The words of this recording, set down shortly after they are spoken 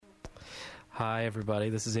Hi,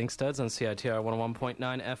 everybody. This is Inkstuds on CITR 101.9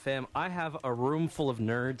 FM. I have a room full of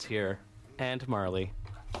nerds here. And Marley.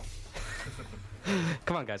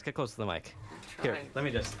 Come on, guys. Get close to the mic. Here, let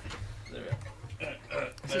me just... There we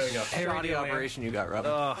go. Shoddy operation you got,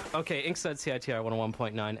 Robin. Okay, Inkstuds CITR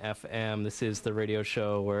 101.9 FM. This is the radio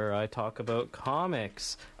show where I talk about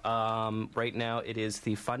comics. Right now, it is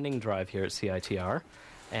the funding drive here at CITR.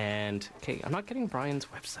 And, okay, I'm not getting Brian's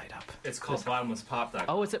website up. It's called bottomlesspop.com.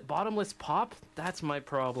 Oh, is it Bottomless Pop? That's my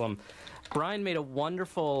problem. Brian made a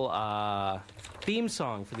wonderful theme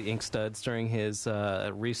song for the Inkstuds during his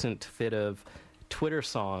recent fit of Twitter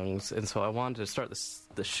songs, and so I wanted to start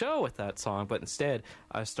the show with that song, but instead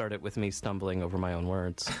I started with me stumbling over my own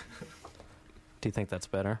words. Do you think that's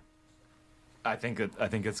better? I think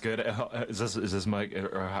it's good. Is this mic,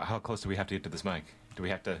 or how close do we have to get to this mic? Do we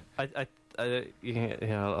have to?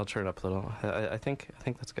 Yeah, I'll turn it up a little. I think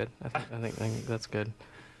that's good. I think that's good.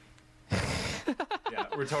 Yeah,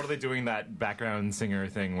 we're totally doing that background singer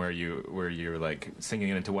thing where you're like singing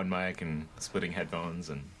it into one mic and splitting headphones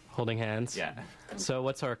and holding hands. Yeah. So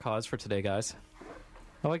what's our cause for today, guys?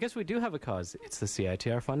 Oh, I guess we do have a cause. It's the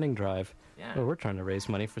CITR funding drive. Yeah. Well, we're trying to raise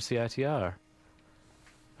money for CITR.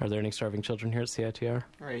 Are there any starving children here at CITR?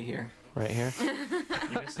 Right here. Right here? you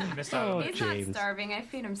missed out. Oh, on He's James. not starving. I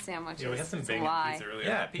feed him sandwiches. Yeah, we had some It's bacon lie. pizza earlier.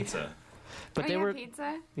 Yeah, pizza. But Oh, they you were have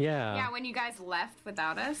pizza? Yeah. Yeah, when you guys left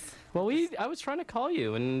without us. Well, I was trying to call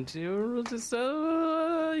you, and you were just,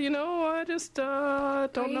 I just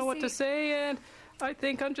don't you know what to see- say, and I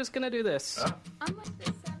think I'm just gonna do this. I'm like this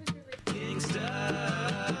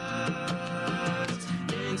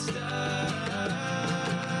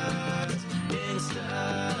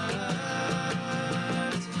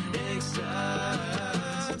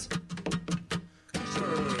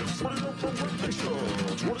savage over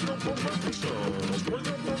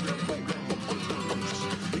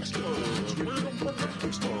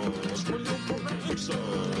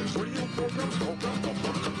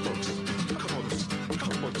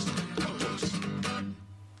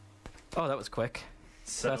Oh, that was quick.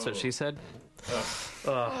 That's what she said. CITR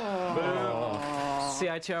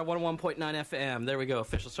 101.9 FM. There we go.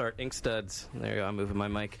 Official start. Inkstuds. There you go. I'm moving my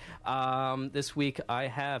mic. This week I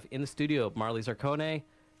have in the studio Marley Zarcone,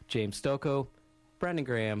 James Stocco, Brandon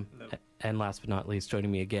Graham, and last but not least,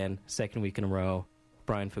 joining me again, second week in a row,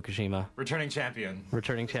 Brian Fukushima. Returning champion.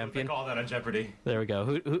 Returning That's what champion. they call that on Jeopardy. There we go.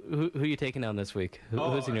 Who are you taking down this week?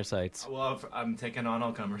 Who's in your sights? Well, I'm taking on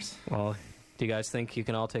all comers. Well, do you guys think you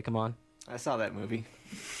can all take them on? I saw that movie.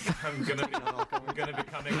 I'm gonna be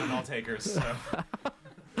coming on all takers. So.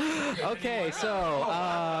 Okay,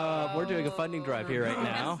 so we're doing a funding drive here right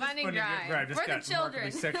now. Funding drive Just for the got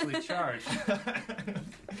children. remarkably sexually charged.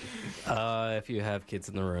 If you have kids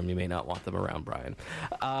in the room, you may not want them around Brian.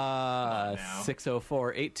 now.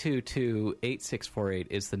 604-822-8648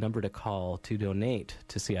 is the number to call to donate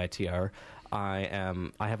to CITR.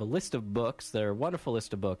 I have a list of books. They're a wonderful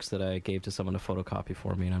list of books that I gave to someone to photocopy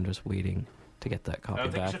for me, and I'm just waiting to get that I copy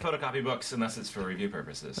don't think you back. should photocopy books unless it's for review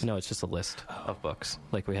purposes. No, it's just a list of books,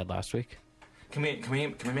 like we had last week. Can we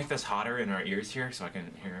make this hotter in our ears here so I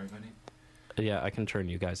can hear everybody? Yeah, I can turn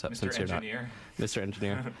you guys up Mr. since you're Engineer. not... Mr.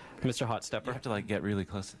 Engineer. Mr. Hot You Stepper. have to like get really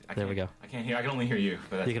close. There we go. I can't hear. I can only hear you.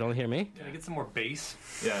 But You can only hear me? Can I get some more bass?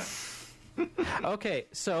 yeah. Okay,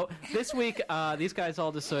 so this week, these guys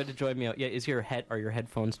all decided to join me out. Yeah, are your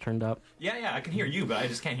headphones turned up? Yeah, I can hear you, but I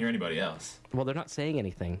just can't hear anybody else. Well, they're not saying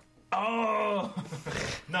anything. Oh!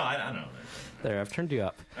 No, I don't know. There, I've turned you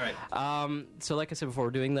up. All right. So like I said before,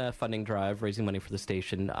 we're doing the funding drive, raising money for the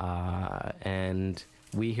station, and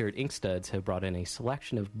we here at Inkstuds have brought in a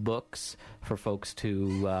selection of books for folks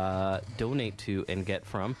to donate to and get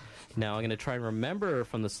from. Now, I'm going to try and remember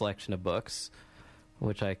from the selection of books,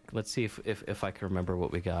 let's see if I can remember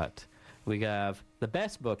what we got. We have the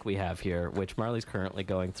best book we have here, which Marley's currently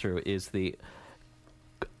going through, is the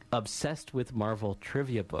Obsessed with Marvel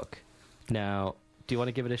trivia book. Now, do you want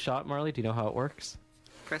to give it a shot, Marley? Do you know how it works?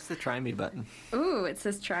 Press the try me button. Ooh, it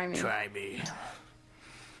says try me. Try me.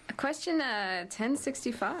 Question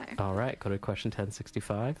 1065. All right, go to question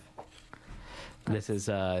 1065. This is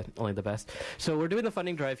only the best. So we're doing the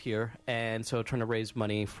funding drive here, and so trying to raise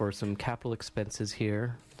money for some capital expenses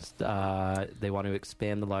here. They want to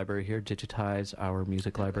expand the library here, digitize our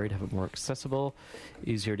music library to have it more accessible,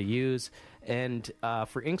 easier to use. And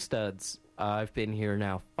for Inkstuds, I've been here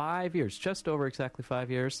now 5 years, just over exactly 5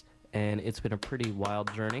 years, and it's been a pretty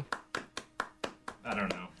wild journey. I don't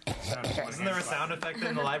know. Isn't there a sound effect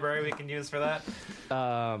in the library we can use for that?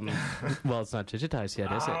 Well, it's not digitized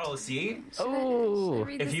yet, is it? Oh, see? Oh,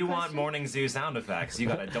 If you want Morning Zoo sound effects, you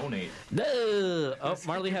gotta donate. no. Oh,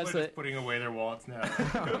 Marley has People are the. just putting away their wallets now.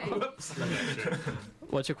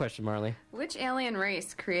 What's your question, Marley? Which alien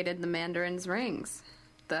race created the Mandarin's rings?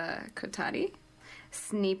 The Kotati?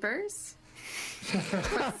 Sneepers?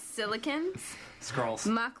 Silicons? Scrolls.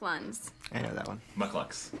 Mucklans? I know that one.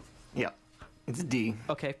 Mucklux. Yep. It's D.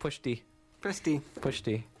 Okay, push D. Press D. Push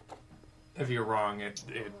D. If you're wrong, it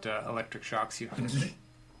electric shocks you.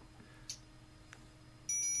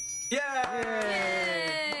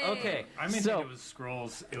 Yeah. Okay, I mean, so it was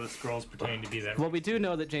scrolls. It was scrolls pretending to be that. well, we do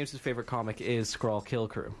know that James's favorite comic is Skrull Kill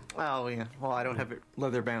Crew. Oh, yeah. Well, I don't have it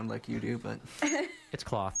leather bound like you do, but... It's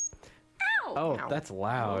cloth. Ow! Oh, that's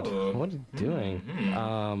loud. What are you doing?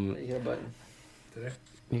 You hit a button. Today?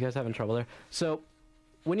 You guys having trouble there? So,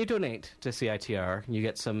 when you donate to CITR, you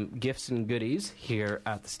get some gifts and goodies here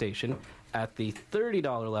at the station. At the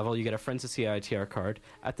 $30 level, you get a Friends of CITR card.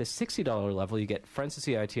 At the $60 level, you get Friends of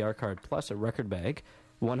CITR card plus a record bag.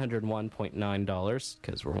 $101.9,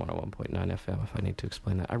 because we're 101.9 FM, if I need to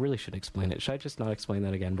explain that. I really should explain it. Should I just not explain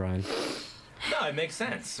that again, Brian? No, it makes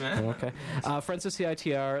sense, man. Okay. Friends of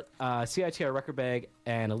CITR, CITR record bag,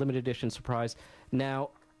 and a limited edition surprise.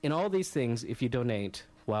 Now, in all these things, if you donate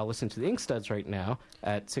while listening to the Ink Studs right now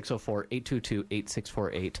at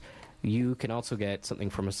 604-822-8648, you can also get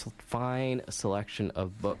something from a fine selection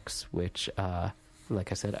of books, which,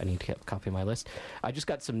 like I said, I need to get a copy of my list. I just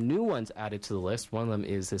got some new ones added to the list. One of them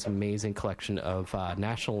is this amazing collection of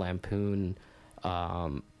National Lampoon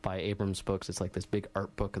by Abrams Books. It's like this big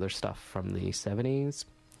art book of their stuff from the 70s.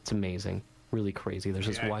 It's amazing. Really crazy. There's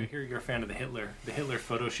this I one. hear you're a fan of the Hitler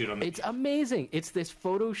photo shoot on the It's amazing. It's this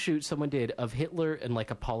photo shoot someone did of Hitler in like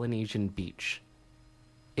a Polynesian beach.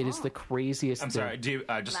 It is the craziest I'm thing. sorry, do you,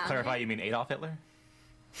 just Wow. clarify, you mean Adolf Hitler?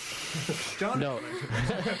 John. No.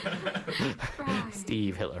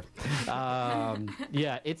 Steve Hitler.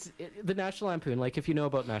 Yeah, it's the National Lampoon. Like, if you know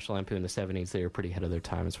about National Lampoon in the 70s, they were pretty ahead of their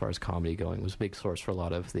time as far as comedy going. It was a big source for a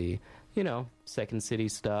lot of the, Second City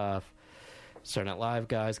stuff. Saturday Night Live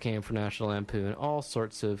guys came from National Lampoon. All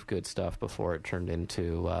sorts of good stuff before it turned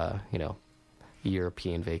into,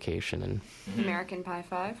 European Vacation. And American Pie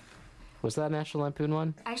 5? was that a National Lampoon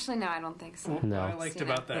one? Actually, no, I don't think so. What No. I liked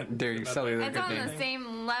about that. There you about sell that- your It's good on name. the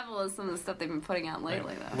same level as some of the stuff they've been putting out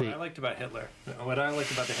lately, though. What I liked about Hitler, what I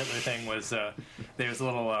liked about the Hitler thing was there's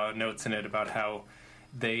little notes in it about how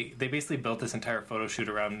they basically built this entire photo shoot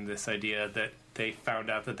around this idea that they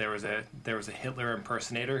found out that there was a Hitler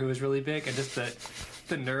impersonator who was really big, and just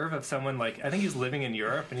the nerve of someone like, I think he's living in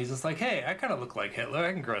Europe, and he's just like, hey, I kind of look like Hitler,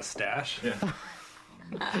 I can grow a stash. Yeah.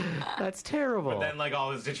 That's terrible. Then, like,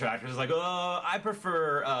 all his detractors like, I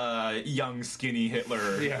prefer young, skinny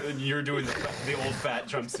Hitler. Yeah. And you're doing the old fat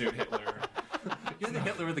jumpsuit Hitler. You're the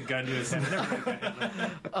Hitler with a gun to his head. I never liked that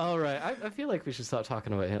Hitler. All right, I feel like we should stop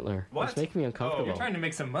talking about Hitler. What? It's making me Oh, uncomfortable. You're trying to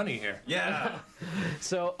make some money here. Yeah.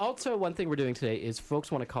 So, also, one thing we're doing today is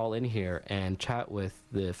folks want to call in here and chat with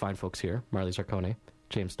the fine folks here, Marley Zarcone,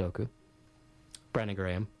 James Doku, Brandon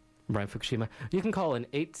Graham, Brian Fukushima. You can call in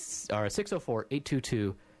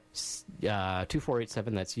 604-822-2487.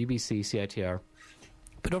 That's UBC CITR.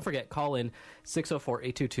 But don't forget, call in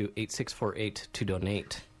 604-822-8648 to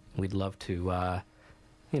donate. We'd love to,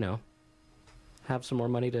 have some more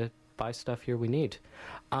money to buy stuff here we need.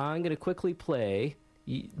 I'm going to quickly play.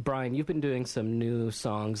 Brian, you've been doing some new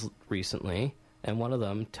songs recently, and one of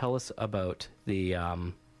them, tell us about the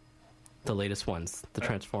latest ones, the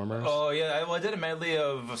Transformers. Oh, yeah. I did a medley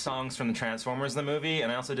of songs from the Transformers, the movie,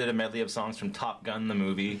 and I also did a medley of songs from Top Gun, the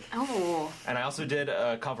movie. Oh, And I also did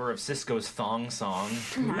a cover of Cisco's Thong Song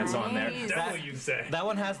that's on there. Nice. That's what you say. That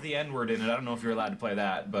one has the N-word in it. I don't know if you're allowed to play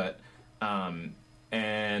that, but...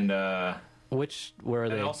 Which were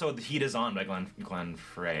and they? also The Heat Is On by Glenn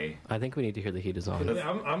Frey. I think we need to hear the heat is on.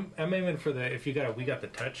 I'm aiming for the if you got a We Got the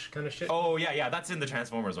Touch kind of shit. Oh, yeah, that's in the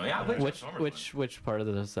Transformers one. Yeah, Which part of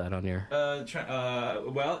it is that on your?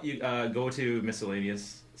 You go to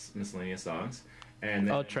miscellaneous songs. And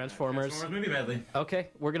then, Transformers. Transformers movie medley. Okay,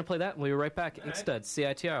 we're gonna play that. We'll be right back. Instead,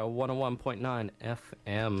 CITR 101.9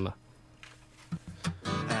 FM.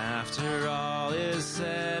 After all is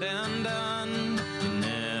said and done, you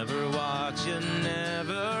never watch, you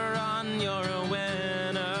never run, you're a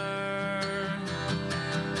winner.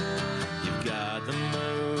 You've got the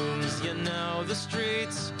moves, you know the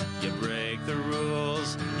streets, you break the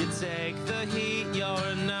rules, you take the heat,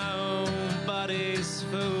 you're nobody's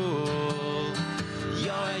fool.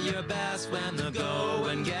 You're at your best when the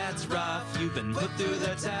going gets rough. You've been put through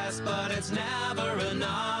the test, but it's never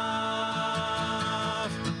enough.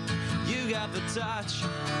 have the touch.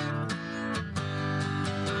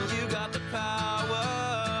 You got the power.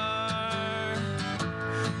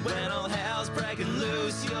 When all hell's breaking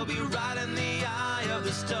loose, you'll be right in the eye of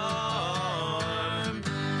the storm.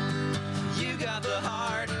 You got the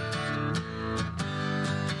heart.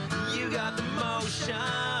 You got the motion.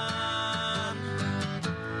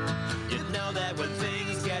 You know that when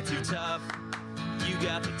things get too tough, you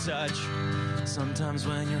got the touch. Sometimes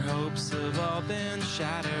when your hopes have all been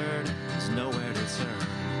shattered, there's nowhere to turn.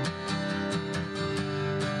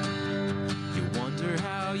 You wonder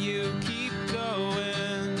how you keep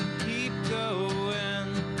going, keep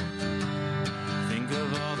going. Think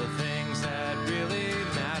of all the things that really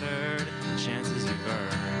mattered, chances you've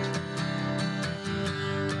earned.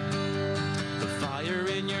 The fire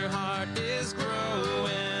in your heart is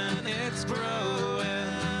growing, it's growing.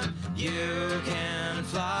 You can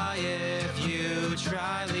fly if you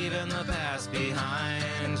try, leaving the past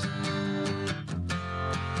behind.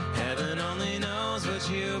 Heaven only knows what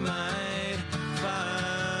you might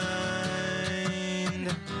find.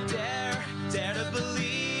 Dare, dare to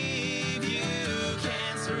believe you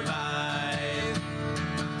can survive.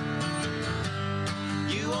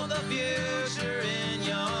 You hold the future in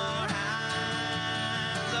your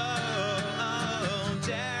hands. Oh,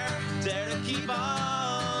 dare, dare to keep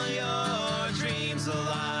all your dreams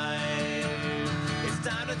alive. It's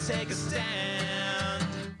time to take a stand.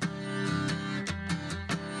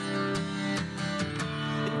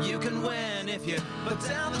 You can win if you put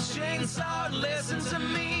down the chainsaw and listen to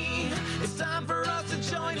me. It's time for us to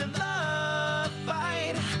join in the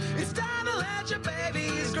fight. It's time to let your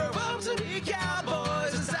babies grow up to be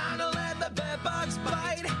cowboys. It's time to let the bed bugs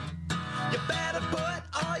bite. You better put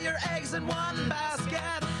all your eggs in one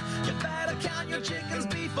basket. You better count your chickens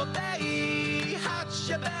before they hatch.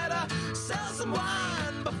 You better sell some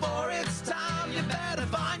wine before it's time. You better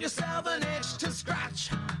find yourself an itch to scratch.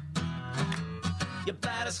 You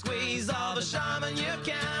better squeeze all the shaman you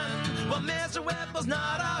can while Mr. Whipple's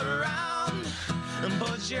not around. And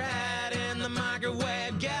put your head in the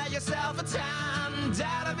microwave, get yourself a tan.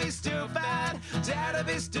 Dare to be stupid, dare to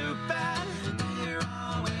be stupid. We're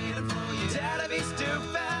all waiting for you. Dare to be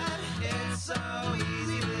stupid, it's so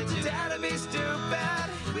easy to do. Dare to be stupid,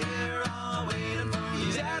 we're all waiting for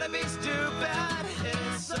you. Dare to be stupid,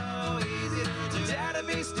 it's so easy to do. Dare to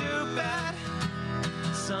be stupid.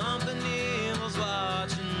 Something evil's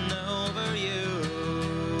watching over you,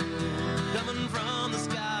 coming from the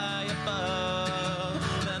sky above,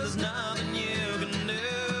 and there's nothing you can do.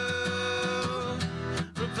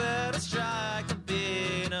 Prepare to strike, there'll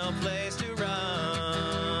be no place to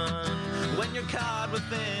run when you're caught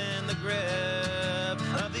within the grip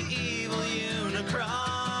of the evil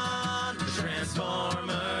Unicron. The Transformers,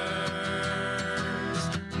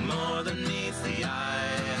 more than meets the eye.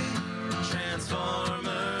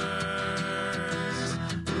 Transformers,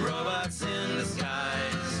 robots in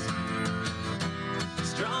disguise,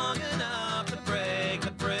 strong enough to break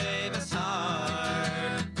the bravest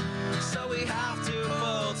heart. So we have to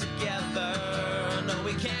pull together. No,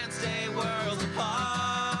 we can't stay worlds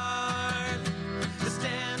apart. To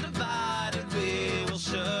stand divided, we will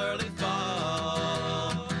surely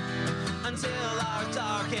fall until our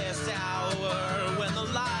darkest hour, when the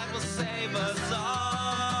light will save us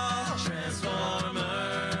all.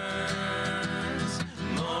 Transformers,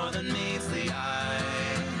 more than meets the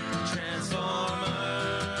eye.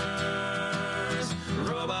 Transformers,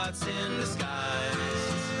 robots in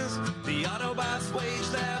disguise. The Autobots wage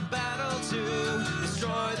their battle to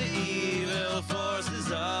destroy the evil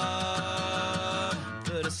forces of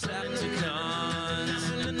the Decepticons.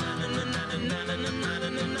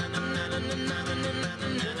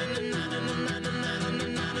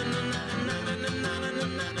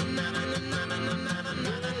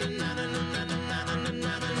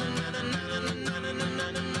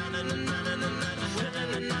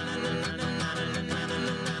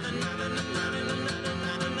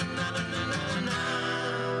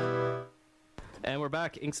 And we're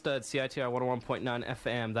back, Inkstuds, CITR 101.9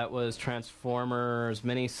 FM. That was Transformers,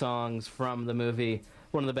 mini songs from the movie,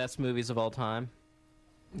 one of the best movies of all time.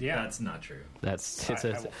 Yeah, That's not true. That's I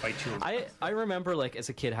will fight you. I remember, like, as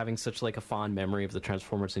a kid having such, like, a fond memory of the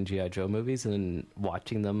Transformers and G.I. Joe movies, and then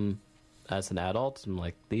watching them as an adult, I'm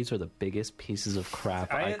like, these are the biggest pieces of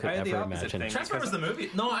crap I could had the ever opposite imagine. thing. Transformers the movie?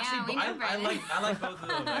 No, Yeah, actually, we know, I Brett. like both of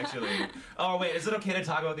them, actually. Oh, wait, is it okay to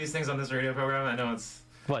talk about these things on this radio program? I know it's...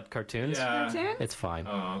 What, cartoons? Yeah. It's fine.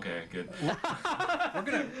 Oh, okay, good.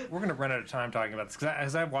 We're gonna run out of time talking about this because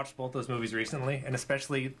as I've watched both those movies recently, and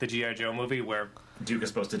especially the G.I. Joe movie, where Duke is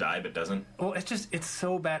supposed to die but doesn't. well, it's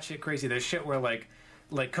so batshit crazy. There's shit where like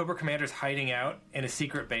like Cobra Commander's hiding out in a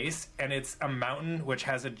secret base, and it's a mountain which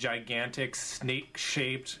has a gigantic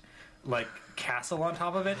snake-shaped like castle on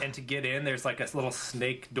top of it, and to get in there's like a little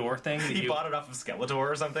snake door thing that He bought it off of Skeletor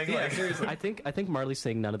or something. Yeah, like, seriously. I think Marley's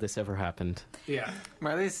saying none of this ever happened. Yeah.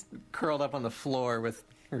 Marley's curled up on the floor with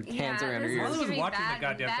her hands around her this is Marley ears. was giving watching the bad,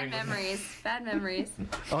 goddamn bad thing. memories. Bad memories.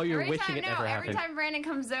 Oh, you're every wishing time, it never every happened. time Brandon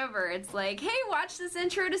comes over, it's like, "Hey, watch this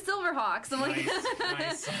intro to Silverhawks." I'm like,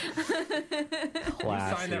 Nice.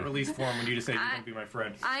 Classy. Sign that release form when you decide you're going to be my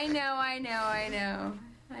friend. I know.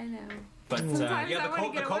 But Sometimes yeah, I wanna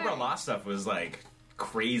the get Cobra away. Law stuff was like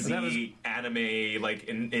crazy That was- anime like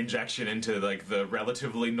injection into like the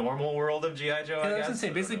relatively normal world of GI Joe. Yeah, I I was guess. gonna say,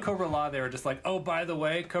 basically, Cobra Law, they were just like, oh, by the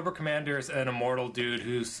way, Cobra Commander's an immortal dude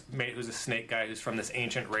who's a snake guy who's from this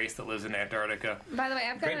ancient race that lives in Antarctica. By the way,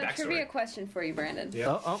 I've got Great a backstory. trivia question for you, Brandon.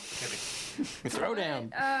 Yeah. Oh, Throw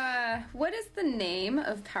down. What is the name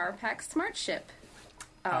of Power Pack Smart Ship?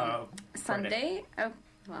 Sunday. Oh,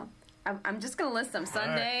 well, I'm just gonna list them: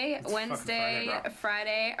 Sunday, It's fucking Wednesday, Friday, bro.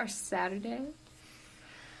 Friday, or Saturday.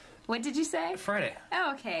 What did you say? Friday.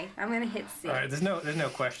 Oh, okay. I'm gonna hit C. All right, there's no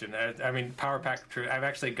question. I mean, Power Pack. I've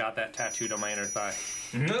actually got that tattooed on my inner thigh.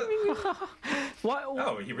 what?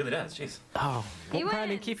 Oh, he really does. Jeez. Oh, He well, Brandon,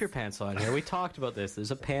 wins. keep your pants on here. We talked about this.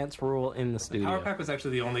 There's a pants rule in the studio. Power Pack was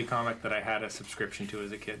actually the only comic that I had a subscription to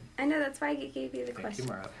as a kid. I know that's why I gave you the Thank you, question.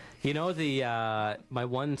 Marla. You know the my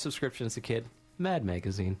one subscription as a kid, Mad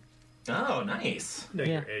Magazine. Oh, nice. No,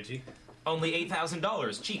 Yeah. you're edgy. Only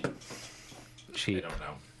 $8,000. Cheap. I Cheap. don't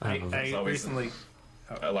know. I don't know. It's I always recently.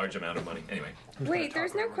 a large amount of money. Anyway. Wait,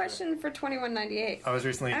 there's no question for $21.98. I was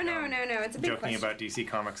recently. Oh no, it's a big joking question. about DC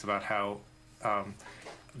Comics about how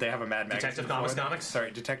they have a Mad Magazine. Detective for Comics them. comics? Sorry,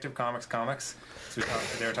 Detective Comics comics. So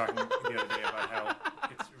they were talking the other day about how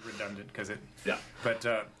it's redundant because it. Yeah. But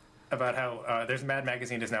about how there's Mad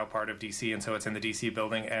Magazine is now part of DC, and so it's in the DC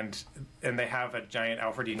building, and they have a giant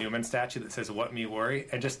Alfred E. Newman statue that says "What Me Worry,"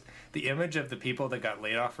 and just the image of the people that got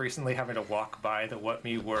laid off recently having to walk by the "What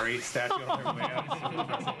Me Worry" statue on their way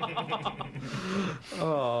out.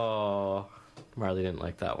 Oh, Marley didn't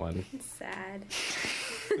like that one. It's sad.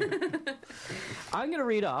 I'm going to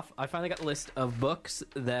read off. I finally got a list of books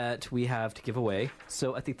that we have to give away.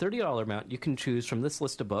 So at the $30 amount, you can choose from this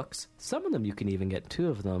list of books. Some of them you can even get two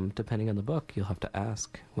of them, depending on the book. You'll have to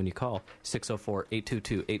ask when you call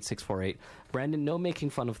 604-822-8648. Brandon, no making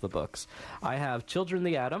fun of the books. I have Children of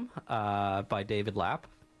the Atom by David Lapp.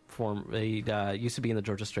 He used to be in the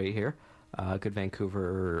Georgia Strait here. Good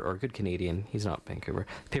Vancouver, or good Canadian. He's not Vancouver.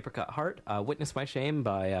 Papercut Heart. Witness My Shame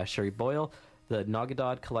by Sherry Boyle. The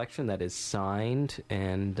Nogadod collection that is signed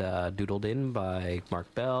and doodled in by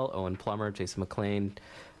Mark Bell, Owen Plummer, Jason McLean,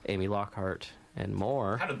 Amy Lockhart, and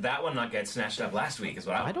more. How did that one not get snatched up last week? Is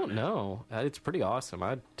what I don't know. It's pretty awesome.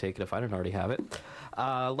 I'd take it if I didn't already have it.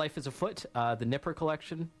 Life is Afoot, the Nipper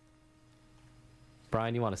collection.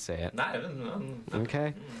 Brian, you want to say it?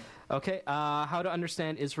 Okay. Okay. How to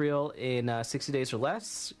Understand Israel in 60 Days or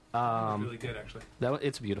Less. Really good, actually.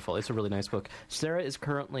 It's beautiful. It's a really nice book. Sarah is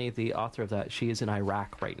currently the author of that. She is in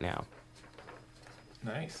Iraq right now,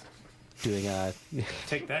 Nice. doing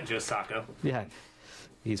Take that, Joe Sacco. yeah.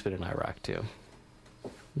 He's been in Iraq too.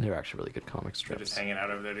 They're actually really good comic They're just strips. hanging out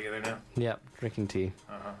over there together now. Yep, drinking tea,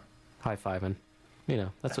 Uh-huh. high-fiving. You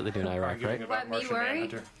know, that's what they do in Iraq, Arguing right? about Let me Martian worry.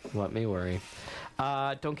 Manhunter. Let me worry.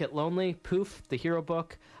 Don't Get Lonely, Poof, the hero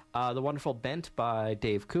book, The Wonderful Bent by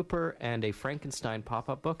Dave Cooper, and a Frankenstein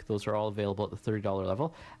pop-up book. Those are all available at the $30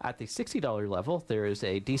 level. At the $60 level, there is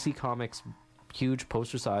a DC Comics huge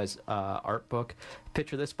poster-size art book.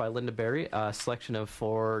 Picture This by Linda Berry, a selection of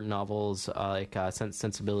 4 novels like Sense,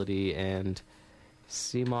 Sensibility, and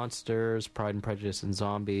Sea Monsters, Pride and Prejudice, and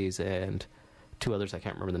Zombies, and 2 others I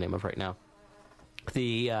can't remember the name of right now.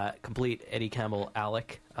 The complete Eddie Campbell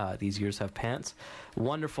Alec, These Years Have Pants.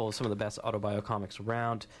 Wonderful, some of the best autobio comics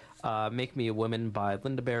around. Make Me a Woman by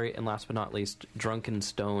Linda Berry. And last but not least, Drunken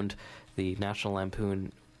Stoned, the National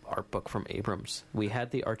Lampoon art book from Abrams. We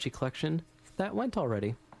had the Archie collection. That went already.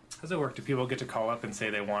 How does it work? Do people get to call up and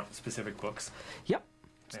say they want specific books? Yep.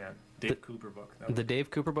 Yeah, Dave Cooper book. The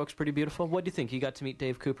Dave Cooper book's pretty beautiful. What do you think? You got to meet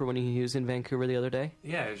Dave Cooper when he was in Vancouver the other day?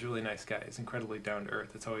 Yeah, he's a really nice guy. He's incredibly down to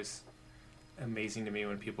earth. It's always amazing to me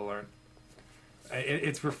when people aren't.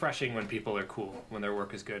 It's refreshing when people are cool, when their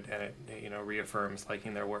work is good, and it reaffirms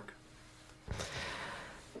liking their work.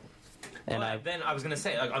 And Well, then I was gonna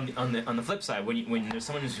say, like, on the flip side, when there's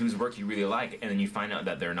someone whose work you really like, and then you find out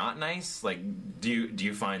that they're not nice, like, do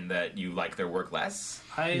you find that you like their work less?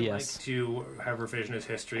 I Yes. like to have revisionist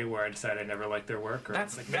history where I decide I never liked their work. Or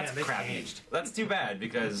That's like, man, they crappy. changed. That's too bad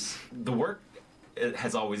because the work it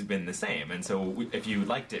has always been the same. And so if you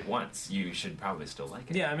liked it once, you should probably still like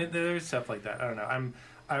it. Yeah, I mean, there's stuff like that. I don't know.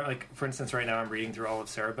 I like, for instance, right now I'm reading through all of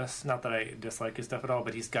Cerebus. Not that I dislike his stuff at all,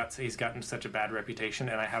 but he's gotten such a bad reputation,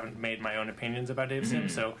 and I haven't made my own opinions about Dave Sim.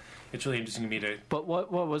 So it's really interesting to me to. But what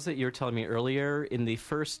was it you were telling me earlier? Within the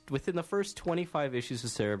first 25 issues of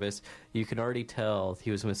Cerebus, you can already tell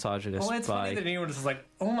he was a misogynist. Well, it's funny that anyone is like,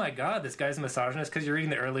 "Oh my God, this guy's a misogynist," because you're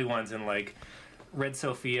reading the early ones and like. Red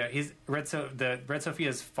Sophia. Red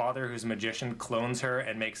Sophia's father, who's a magician, clones her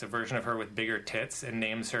and makes a version of her with bigger tits and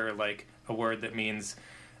names her like a word that means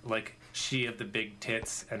like she of the big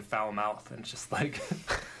tits and foul mouth, and it's just like,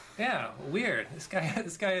 yeah, weird. This guy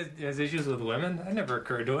has issues with women. That never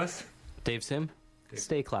occurred to us. Dave Sim,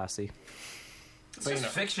 stay classy. It's just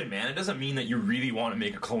fiction, man. It doesn't mean that you really want to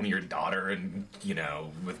make a clone of your daughter and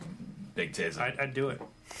with big tits. I'd do it.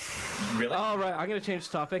 Really? All right, I'm going to change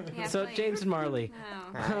the topic. Yeah, So, please. James and Marley.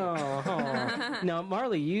 Now,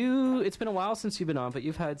 Marley, it's been a while since you've been on, but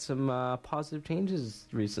you've had some positive changes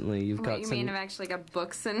recently. You've What got you some. mean? I've actually got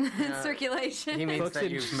books in circulation. He means Books that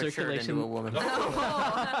in you've matured circulation. into a woman.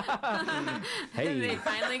 Hey, They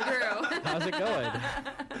finally grew. how's it going?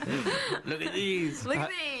 Look at these. Look at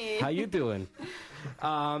me. How you doing?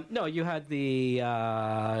 No, you had the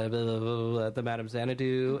Madame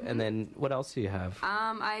Xanadu, and then what else do you have?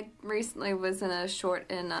 I recently was in a short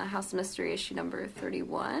in House of Mystery issue number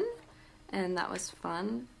 31, and that was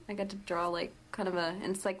fun. I got to draw like kind of a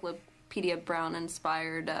Encyclopedia Brown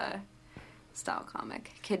inspired style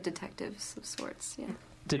comic, kid detectives of sorts. Yeah.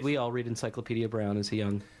 Did we all read Encyclopedia Brown as a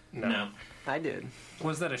young? No. I did.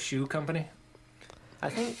 Was that a shoe company? I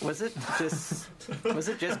think was it just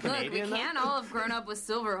Look, Canadian? we can't all have grown up with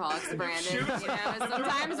Silverhawks, Brandon. You know,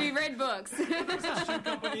 sometimes we read books.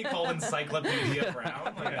 Company called Encyclopedia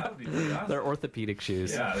Brown. Like, that would be pretty awesome. They're orthopedic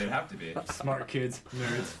shoes. Yeah, they'd have to be. Smart kids,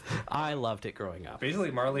 nerds. I loved it growing up. Basically,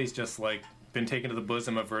 Marley's just like been taken to the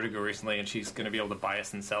bosom of Vertigo recently, and she's going to be able to buy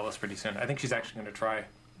us and sell us pretty soon. I think she's actually going to try.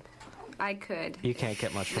 I could. You can't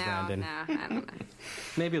get much for No, Brandon. I don't know.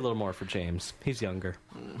 Maybe a little more for James. He's younger.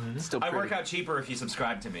 Still I pretty. work out cheaper if you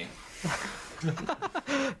subscribe to me.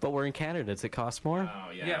 But we're in Canada. Does it cost more?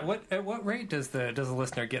 Oh, yeah. Yeah. At what rate does the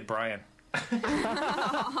listener get Brian?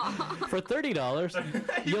 For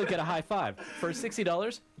 $30, you'll get a high five. For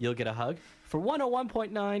 $60, you'll get a hug. For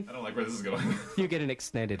 101.9, I don't like where this is going. you get an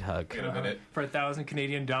extended hug. Wait a minute. For $1,000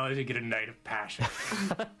 Canadian, you get a night of passion.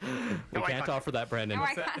 We can't offer that, Brandon. No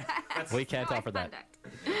eye contact. We can't No eye offer that. contact.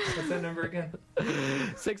 What's that number again?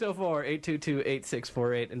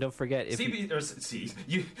 604-822-8648. And don't forget, if CB, or C,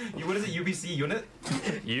 you, what is it, UBC unit?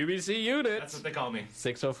 UBC units. That's what they call me.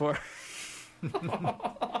 604.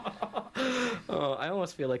 Oh, I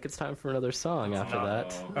almost feel like it's time for another song after no.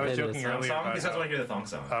 that. I was It joking is. earlier. Thong song? about Because that's how- when I hear the thong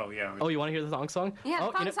song. Oh yeah. Oh, you want to hear the thong song? Yeah,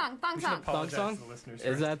 oh, thong song. we should Thong apologize song? to the listeners.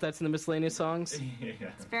 Is that's in the miscellaneous songs? Yeah.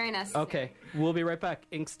 It's very necessary. Okay, we'll be right back.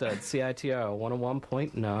 Inkstuds, CITR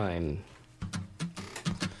 101.9.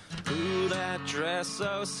 Ooh, that dress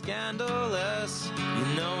so scandalous. You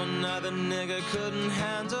know another nigga couldn't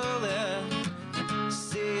handle it.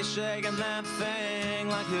 See you shaking that thing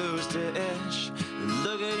like who's dish.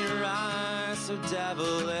 Look at your eyes so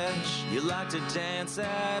devilish. You like to dance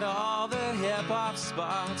at all the hip-hop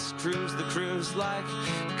spots. Cruise the cruise like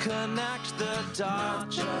connect the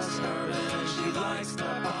dots. Just her and she likes the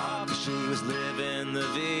pop. She was living the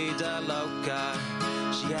vida loca.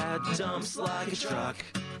 She had dumps like a truck.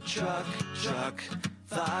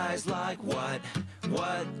 Thighs like what?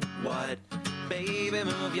 Baby,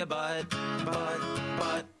 move your butt.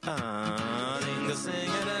 Go sing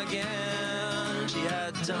it again. She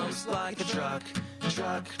had dumps like a truck.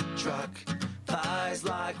 Thighs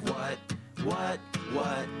like what?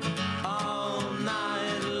 All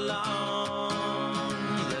night long.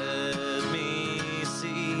 Let me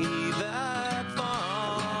see that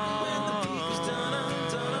fall. When the beat goes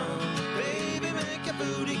dun-dun, baby, make your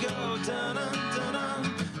booty go dun-dun.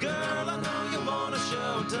 Girl, I know you wanna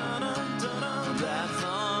show dun-dun. That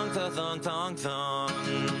thong.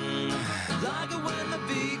 Like it when the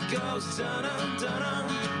beat goes dun-dun.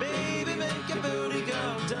 Baby, make your booty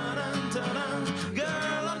go dun-dun.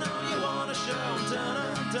 Girl, I know you wanna show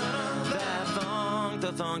dun-dun. That thong.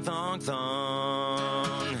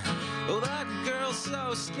 Oh, that girl's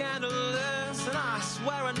so scandalous, and I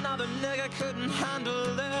swear another nigga couldn't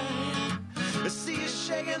handle it. See you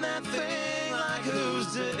shaking that thing like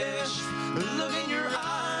who's dish. Look in your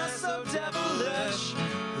eyes so devilish.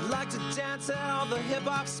 Like to dance at all the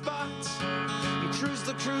hip-hop spots. Cruise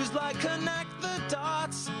the cruise like connect the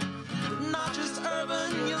dots. Not just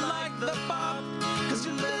urban, you like the pop. Cause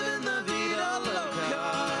you live in the vida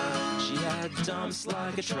loca. She had dumps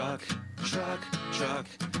like a truck. truck,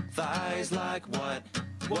 thighs like what,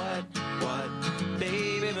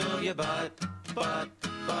 baby move your butt,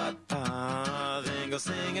 then go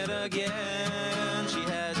sing it again. She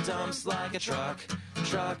had dumps like a truck,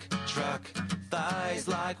 thighs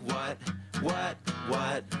like what,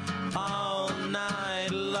 all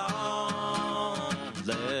night long.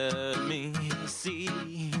 Let me see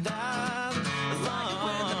that. Like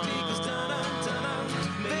when the beat goes dun-dun,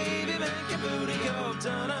 baby, make your booty go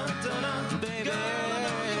dun-dun, baby. Girl, I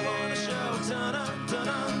know you wanna show dun-dun,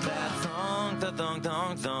 that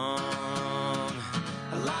thong.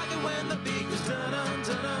 I like it when the beat goes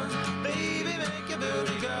dun-dun, baby, make your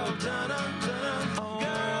booty go dun-dun.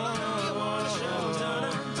 Girl, I know you wanna show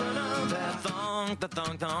dun-dun, that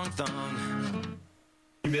thong.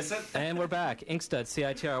 You miss it? And we're back. Inkstuds,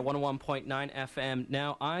 CITR 101.9 FM.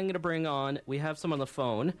 Now, I'm going to bring on, we have someone on the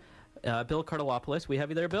phone, Bill Cardelopoulos. We have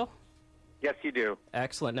you there, Bill? Yes, you do.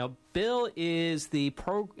 Excellent. Now, Bill is the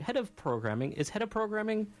head of programming. Is head of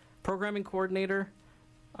programming coordinator?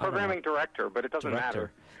 Programming director, but it doesn't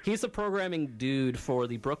matter. He's the programming dude for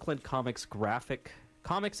the Brooklyn Comics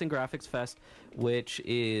and Graphics Fest, which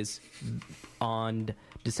is on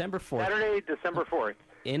December 4th. Saturday, December 4th.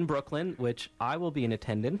 In Brooklyn, which I will be in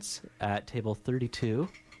attendance at table 32.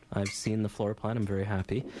 I've seen the floor plan. I'm very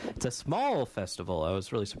happy. It's a small festival. I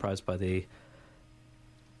was really surprised by the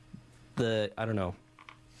I don't know,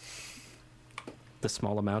 the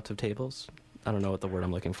small amount of tables. I don't know what the word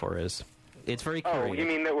I'm looking for is. It's very curated. Oh, you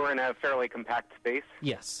mean that we're in a fairly compact space?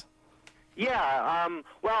 Yes. Yeah,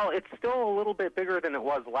 well, it's still a little bit bigger than it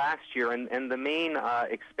was last year, and the main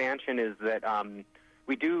expansion is that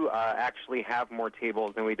we do actually have more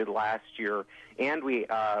tables than we did last year, and we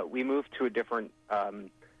moved to a different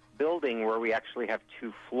building where we actually have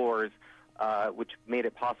 2 floors, which made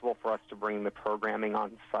it possible for us to bring the programming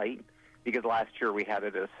on site, because last year we had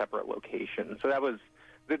it at a separate location. So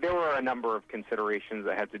there were a number of considerations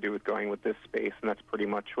that had to do with going with this space, and that's pretty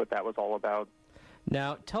much what that was all about.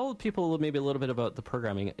 Now, tell people maybe a little bit about the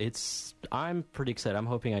programming. I'm pretty excited. I'm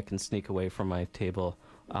hoping I can sneak away from my table.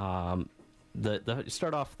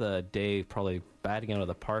 Start off the day probably batting out of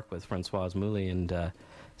the park with Francoise Mouly and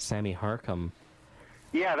Sammy Harcum.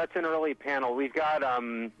 Yeah, that's an early panel. We've got,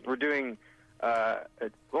 we're doing,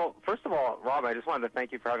 well, first of all, Rob, I just wanted to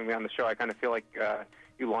thank you for having me on the show. I kind of feel like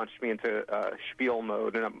you launched me into spiel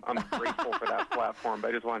mode, and I'm grateful for that platform. But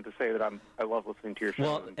I just wanted to say that I love listening to your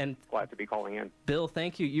show, and glad to be calling in. Bill,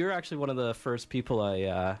 thank you. You're actually one of the first people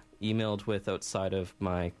I emailed with outside of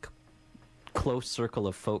my close circle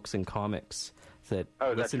of folks in comics that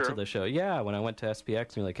listen to the show. Yeah, when I went to SPX,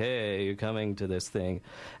 and you're like, "Hey, you're coming to this thing,"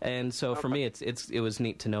 and so for me, it was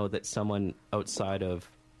neat to know that someone outside of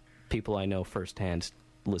people I know firsthand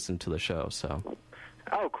listened to the show. So,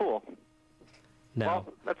 oh, cool.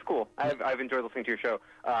 Well, that's cool. I've enjoyed listening to your show.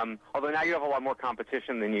 Although now you have a lot more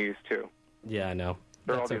competition than you used to. Yeah, I know.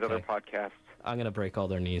 There are all these other podcasts. I'm going to break all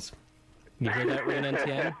their knees. You hear that, Rin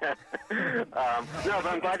NTN? No, but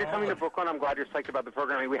I'm glad you're coming to Brooklyn. I'm glad you're psyched about the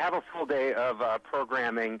programming. We have a full day of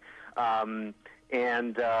programming, and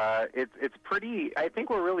it's pretty. I think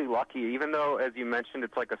we're really lucky, even though, as you mentioned,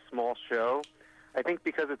 it's like a small show. I think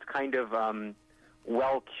because it's kind of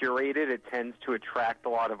well curated, it tends to attract a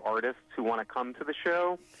lot of artists who want to come to the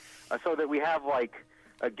show, so that we have like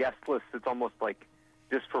a guest list that's almost like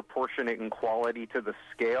disproportionate in quality to the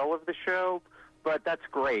scale of the show. But that's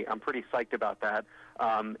great. I'm pretty psyched about that.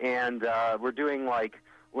 And we're doing like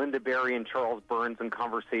Linda Berry and Charles Burns in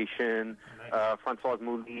conversation, Francoise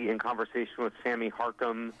Mouly in conversation with Sammy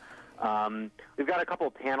Harcum. We've got a couple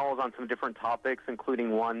of panels on some different topics,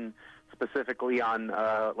 including one specifically on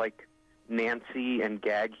like Nancy and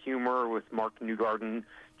gag humor with Mark Newgarden,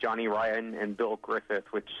 Johnny Ryan, and Bill Griffith,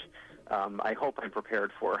 which I hope I'm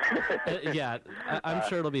prepared for. Yeah, I'm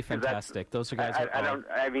sure it'll be fantastic. Those are guys who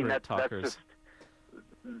are great talkers. That's just,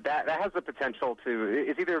 that has the potential to.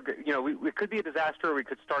 It's either it could be a disaster, or we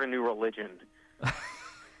could start a new religion.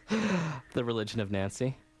 The religion of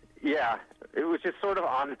Nancy. Yeah, it was just sort of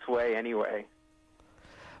on its way anyway.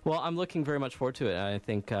 Well, I'm looking very much forward to it. I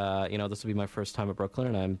think this will be my first time at Brooklyn,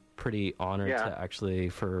 and I'm pretty honored to actually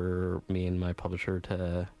for me and my publisher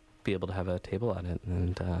to be able to have a table at it.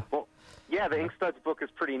 And well, yeah, the Inkstuds book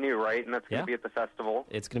is pretty new, right? And that's going to be at the festival.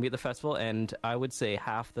 It's going to be at the festival, and I would say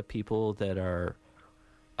half the people that are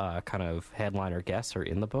kind of headliner guests are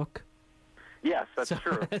in the book. Yes, that's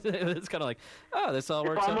true. It's kind of like, oh, this all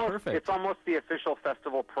works out perfect. It's almost the official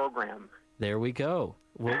festival program. There we go.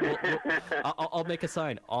 I'll make a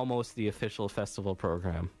sign. Almost the official festival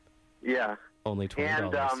program. Yeah. Only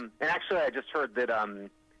 $20. And actually, I just heard that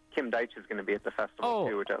Kim Deitch is going to be at the festival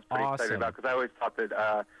too, which I was pretty excited about, because I always thought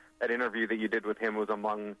that that interview that you did with him was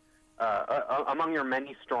among your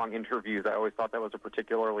many strong interviews. I always thought that was a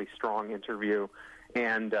particularly strong interview,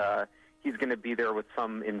 and he's going to be there with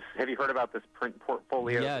some. Have you heard about this print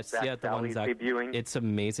portfolio? Yes, Zach yeah, the one Sally's Zach debuting. It's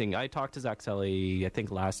amazing. I talked to Zach Sally, I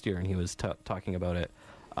think last year, and he was talking about it,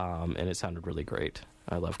 and it sounded really great.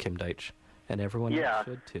 I love Kim Deitch, and everyone else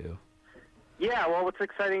should too. Yeah, well, what's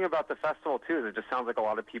exciting about the festival too is it just sounds like a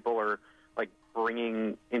lot of people are like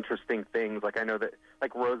bringing interesting things. Like I know that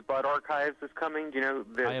like Rosebud Archives is coming. Do you know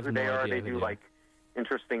I have who no they are? idea They who do they are. like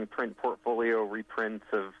interesting print portfolio reprints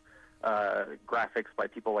of graphics by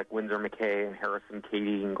people like Windsor McKay and Harrison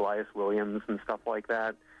Cady and Glyas Williams and stuff like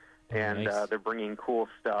that. Oh, And nice. they're bringing cool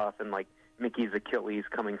stuff, and like Mickey's Achilles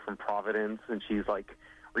coming from Providence, and she's like,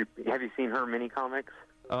 have you seen her mini comics?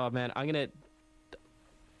 Oh man, I'm gonna.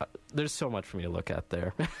 There's so much for me to look at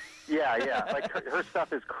there. Yeah. Like her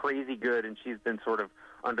stuff is crazy good, and she's been sort of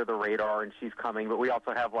under the radar, and she's coming. But we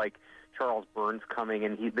also have like Charles Burns coming,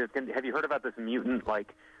 and have you heard about this mutant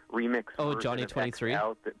like remix? Oh, version Johnny of 23? X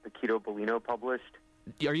Out that Paquito Bellino published?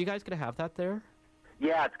 Are you guys gonna have that there?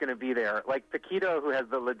 Yeah, it's going to be there. Like Paquito, who has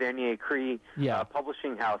the Le Denier Cri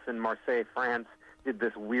publishing house in Marseille, France, did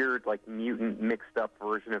this weird, like, mutant, mixed-up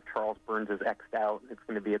version of Charles Burns' X'd Out. It's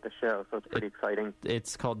going to be at the show, so it's pretty exciting.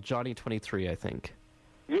 It's called Johnny 23, I think.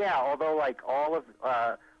 Yeah, although, like, all of,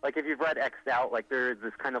 like, if you've read X'd Out, like, there's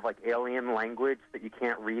this kind of, like, alien language that you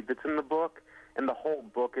can't read that's in the book, and the whole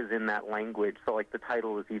book is in that language, so, like, the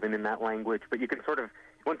title is even in that language. But you can sort of,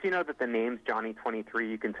 once you know that the name's Johnny 23,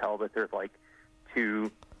 you can tell that there's, like,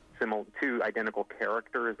 two identical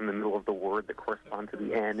characters in the middle of the word that correspond to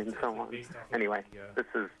the N and so on. Anyway, this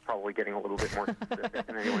is probably getting a little bit more specific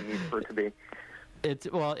than anyone needs for it to be. It's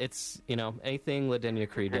anything La Denier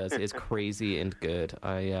Cri does is crazy and good.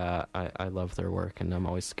 I love their work, and I'm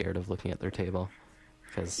always scared of looking at their table.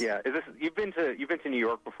 Yeah, you've been to New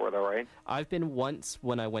York before though, right? I've been once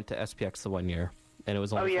when I went to SPX the one year, and it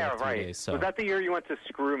was only for like 3 days. So Was that the year you went to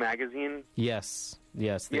Screw Magazine? Yes. The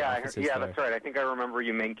office is yeah, there. that's right. I think I remember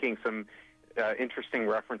you making some interesting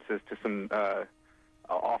references to some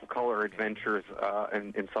off-color adventures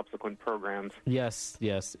in subsequent programs. Yes.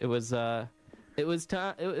 It was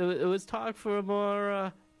talk for a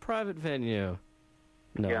more private venue.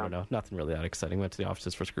 No, nothing really that exciting. Went to the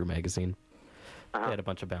offices for Screw Magazine. They had a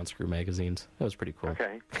bunch of bound Screw magazines. That was pretty cool.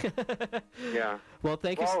 Okay. Yeah. Well,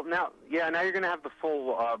 thank you. Well, now you're going to have the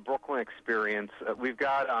full Brooklyn experience. We've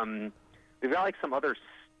got like some other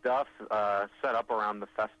stuff set up around the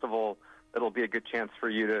festival that'll be a good chance for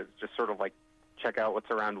you to just sort of like check out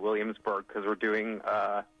what's around Williamsburg, because we're doing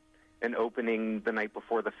an opening the night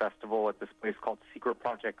before the festival at this place called Secret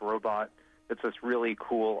Project Robot. It's this really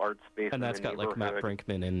cool art space. And that's got like Matt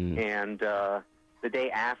Brinkman and the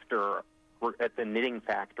day after, we're at the Knitting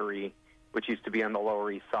Factory, which used to be on the Lower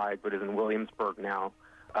East Side but is in Williamsburg now.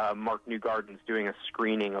 Mark Newgarden's doing a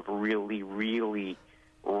screening of really, really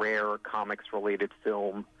rare comics-related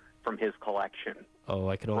film from his collection. Oh,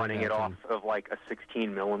 I could only running it off of like a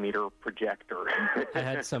 16-millimeter projector. I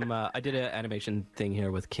had some. I did an animation thing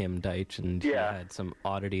here with Kim Deitch, and he had some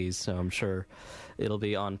oddities. So I'm sure it'll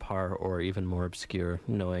be on par or even more obscure.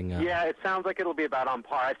 Knowing. Yeah, it sounds like it'll be about on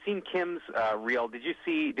par. I've seen Kim's reel. Did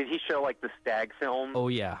he show like the Stag film? Oh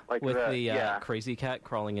yeah, like with the Crazy Cat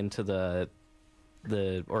crawling into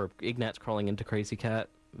or Ignatz crawling into Crazy Cat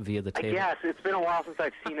via the table. Yes, it's been a while since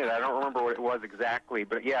I've seen it. I don't remember what it was exactly,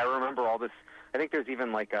 but yeah, I remember all this. I think there's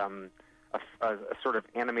even like a sort of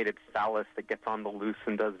animated phallus that gets on the loose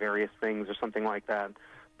and does various things or something like that.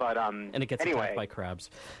 But and it gets attacked by crabs.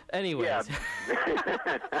 Anyways. Yeah.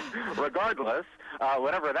 Regardless,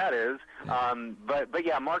 whatever that is. But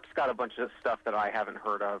yeah, Mark's got a bunch of stuff that I haven't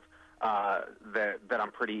heard of that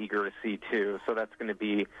I'm pretty eager to see too. So that's going to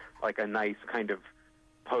be like a nice kind of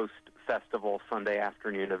post-festival Sunday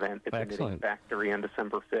afternoon event at the Knitting Factory on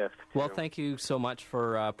December 5th. Well, thank you so much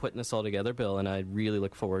for putting this all together, Bill, and I really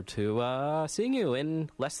look forward to seeing you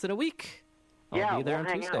in less than a week. I'll be there on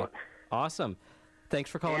Tuesday. Out. Awesome. Thanks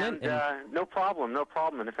for calling in. No problem.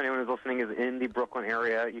 And if anyone who's listening is in the Brooklyn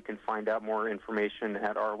area, you can find out more information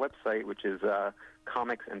at our website, which is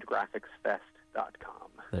comicsandgraphicsfest.com.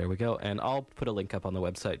 There we go. And I'll put a link up on the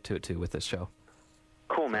website to it, too, with this show.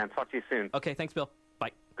 Cool, man. Talk to you soon. Okay, thanks, Bill.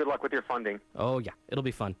 Bye. Good luck with your funding. Oh, yeah. It'll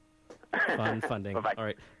be fun. Fun funding. Bye-bye. All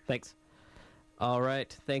right. Thanks. All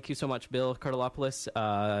right. Thank you so much, Bill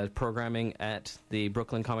Cardelopoulos, programming at the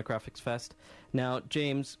Brooklyn Comic Graphics Fest. Now,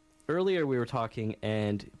 James, earlier we were talking,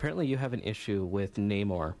 and apparently you have an issue with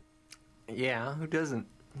Namor. Yeah, who doesn't?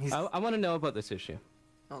 I want to know about this issue.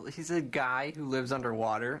 Well, he's a guy who lives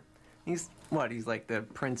underwater. He's like the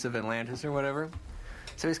Prince of Atlantis or whatever.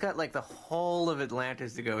 So he's got like the whole of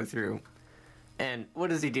Atlantis to go through. And what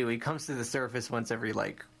does he do? He comes to the surface once every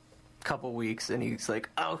like couple weeks and he's like,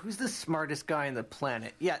 oh, who's the smartest guy on the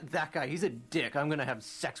planet? Yeah, that guy. He's a dick. I'm going to have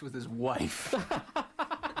sex with his wife.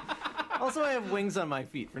 Also, I have wings on my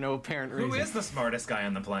feet for no apparent reason. Who is the smartest guy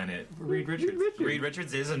on the planet? Reed Richards. Reed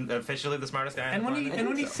Richards is officially the smartest guy on the planet. And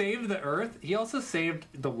when he saved the Earth, he also saved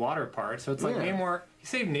the water part. So it's like Yeah. Namor. He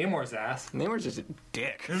saved Namor's ass. Namor's just a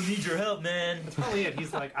dick. I need your help, man. That's probably it.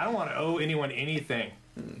 He's like, I don't want to owe anyone anything.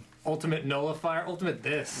 Ultimate nullifier. Ultimate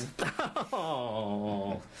this.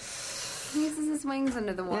 Oh. He uses his wings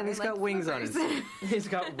under the water. And he's like got wings on his. flippers. He's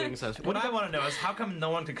got wings. What I want to know is how come no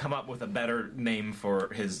one could come up with a better name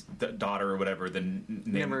for his daughter or whatever than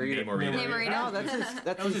Namorita. Namorita. No, that's his. That's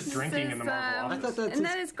That was his. just drinking in the Marvel I office. thought that's Isn't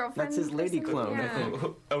his, that his girlfriend? that's his lady or something? clone, I Yeah.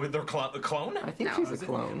 think. Oh, they're clone? I think No. she's a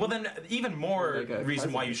clone. Well, then even more Like a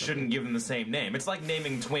reason why you cousin or shouldn't give them the same name. It's like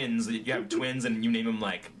naming twins. You have twins and you name them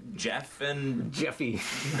like Jeff and Jeffy.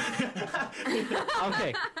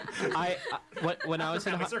 Okay, when I was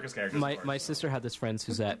in Family circus characters. my sister had this friend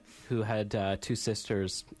Suzette who had two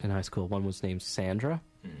sisters in high school. One was named Sandra,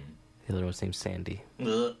 the other was named Sandy.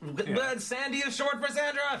 But Sandy is short for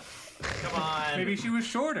Sandra. Come on. Maybe she was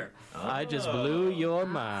shorter. I just blew your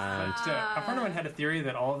mind. A friend of mine had a theory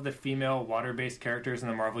that all of the female water-based characters in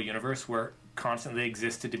the Marvel Universe were constantly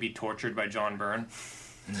existed to be tortured by John Byrne.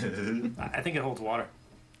 I think it holds water.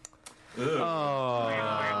 Oh,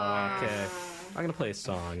 okay. I'm gonna play a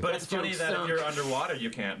song. But it's funny that if you're underwater, you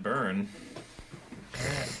can't burn.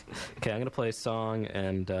 Okay, I'm gonna play a song,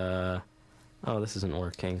 and oh, this isn't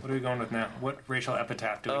working. What are we going with now? What racial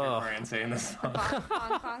epitaph do we hear Brian say in this song? Conk,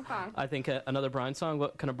 conk, conk, conk. I think another Brian song.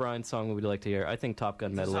 What kind of Brian song would you like to hear? I think Top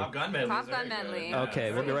Gun Medley. Top Gun medley. Top Gun medley.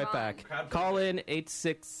 Okay, we'll be right Sing back. along. Call in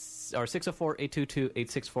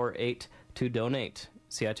 604-822-8648 to donate.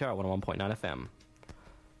 CITR 101.9 FM.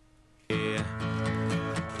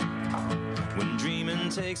 When dreaming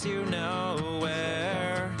takes you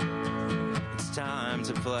nowhere, it's time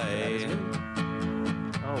to play.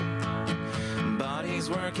 Oh, Bodies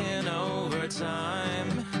working overtime,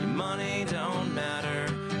 your money don't matter.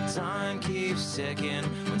 Time keeps ticking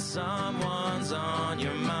when someone's on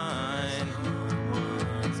your mind.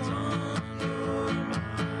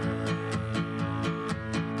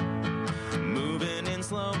 Moving in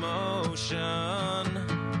slow motion,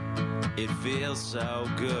 it feels so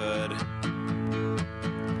good.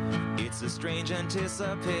 It's a strange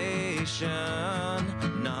anticipation,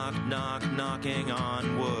 knock, knock, knocking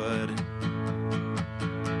on wood.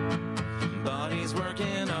 Bodies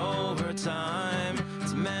working overtime,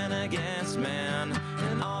 it's man against man,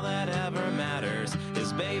 and all that ever matters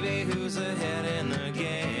is baby who's ahead in the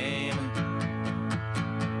game.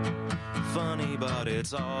 Funny, but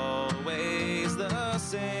it's always the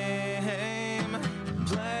same.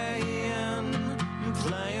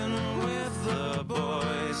 Playing with the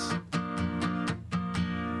boys.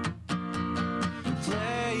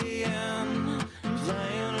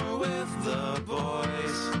 Playing with the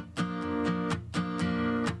boys.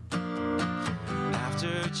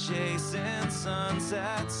 After chasing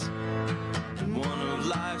sunsets, and one of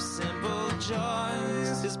life's simple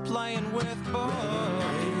joys is playing with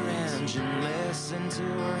boys. Your engine, listen to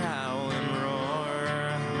her howl and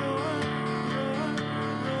roar.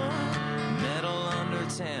 Metal under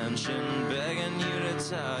tension, begging you to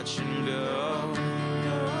touch and go.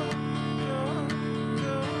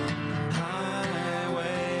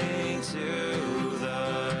 Highway to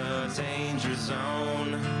the danger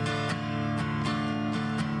zone.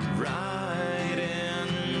 Right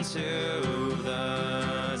into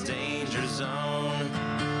the danger zone.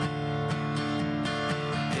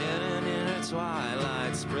 Hidden in her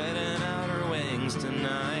twilight, spreading out her wings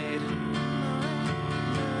tonight.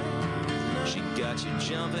 She got you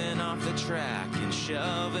jumping off the track and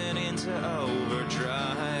shoving into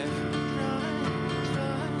overdrive.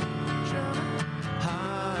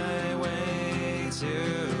 Highway to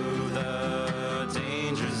the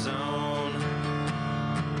danger zone.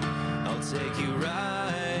 I'll take you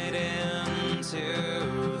right into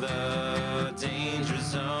the danger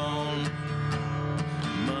zone.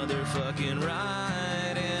 Motherfucking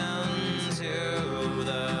right into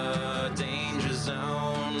the danger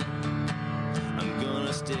zone. I'm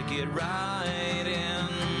gonna stick it right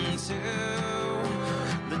into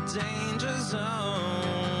the danger zone.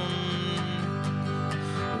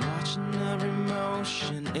 Watching every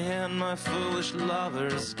motion in my foolish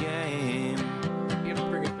lover's game. You have to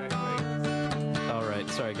bring it back. all right.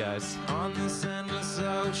 Sorry, guys. On this endless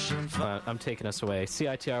ocean. I'm taking us away.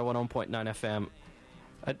 CITR 101.9 FM.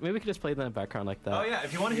 Maybe we could just play that in the background like that. Oh yeah,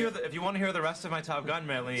 if you want to hear the rest of my Top Gun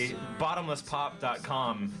medley,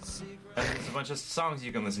 bottomlesspop.com. There's a bunch of songs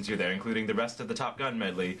you can listen to there, including the rest of the Top Gun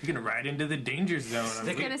medley. You're gonna ride into the danger zone.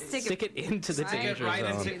 Stick it into the danger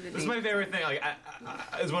zone. This is my favorite thing. Like,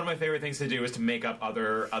 it's one of my favorite things to do is to make up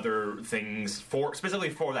other things specifically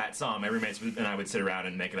for that song. My roommates and I would sit around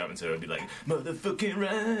and make it up, and so it would be like motherfucking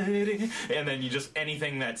riding, and then you just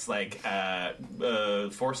anything that's like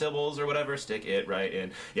 4 syllables or whatever, stick it right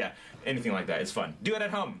in. Yeah, anything like that is fun. Do it at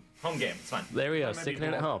home. Home game. It's fun. There we go. Sticking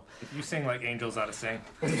it at home. You sing like angels ought to sing.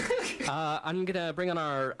 I'm going to bring on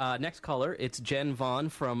our next caller. It's Jen Vaughn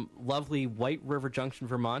from lovely White River Junction,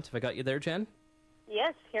 Vermont. Have I got you there, Jen?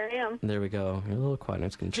 Yes, here I am. There we go. You're a little quiet. I'm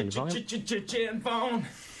just going to change the volume. Jen Vaughn.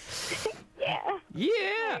 Yeah.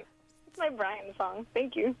 Yeah. It's my Brian song.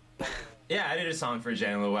 Thank you. Yeah, I did a song for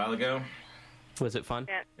Jen a little while ago. Was it fun?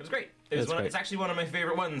 Yeah. It was great. Great. It's actually one of my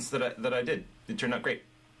favorite ones that I did. It turned out great.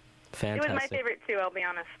 Fantastic. It was my favorite too, I'll be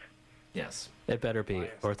honest. Yes. It better be,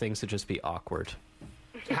 or things would just be awkward.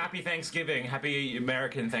 Happy Thanksgiving. Happy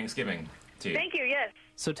American Thanksgiving to you. Thank you, yes.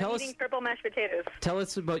 So I'm eating purple mashed potatoes. Tell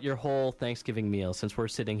us about your whole Thanksgiving meal, since we're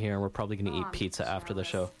sitting here and we're probably going to eat pizza after the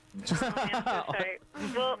show. Oh, man, I'm so sorry.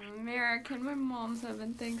 Well, American, my mom's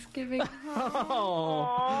having Thanksgiving.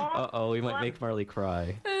 Uh-oh, we might make Marley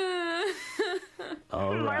cry.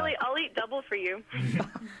 All right. Marley, I'll eat double for you.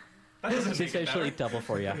 She said she'll eat double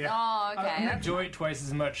for you. Oh, okay. I enjoy it twice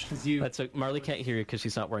as much as you. That's Marley can't hear you because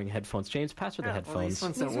she's not wearing headphones. James, pass her the headphones. Well, these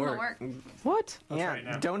ones These don't won't work. work. What? Yeah, right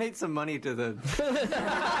now. donate some money to the.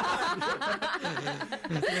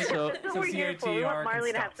 So That's what we're here for. We want CITR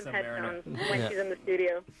Marley to can have stop some some Mariner. headphones when Yeah. she's in the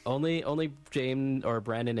studio. only James or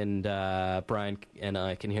Brandon and Brian and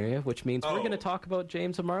I can hear you, which means we're Oh. going to talk about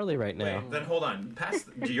James and Marley right now. Wait, then hold on.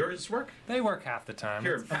 Do yours work? They work half the time.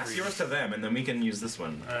 Here, It's pass unreal. yours to them, and then we can use this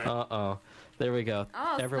one. Uh-oh. There we go.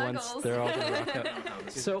 Oh, Everyone's, snuggles. they're all going to rock out.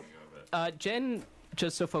 So, Jen,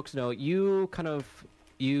 just so folks know, you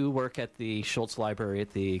work at the Schultz Library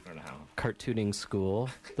at the I don't know how. cartooning school,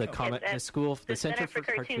 the school, the Center for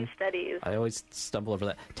Cartoon Studies. I always stumble over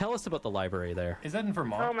that. Tell us about the library there. Is that in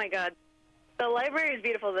Vermont? Oh my God. The library is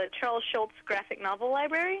beautiful. The Charles Schultz Graphic Novel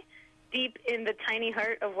Library, deep in the tiny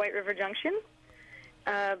heart of White River Junction.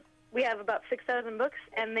 We have about 6,000 books,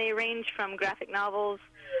 and they range from graphic novels.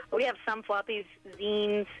 We have some floppies,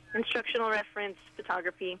 zines, instructional reference,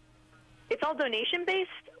 photography. It's all donation-based.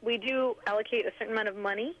 We do allocate a certain amount of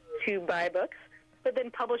money to buy books, but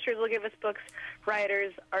then publishers will give us books,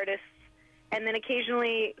 writers, artists, and then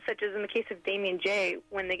occasionally, such as in the case of Damien J.,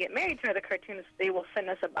 when they get married to another cartoonist, they will send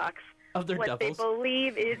us a box. Of their What doubles? they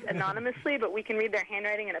believe is anonymously, but we can read their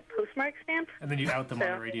handwriting and a postmark stamp. And then you out them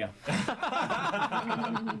on the radio.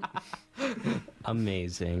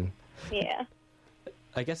 Amazing. Yeah.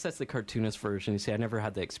 I guess that's the cartoonist version. You see, I never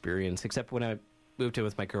had the experience, except when I moved in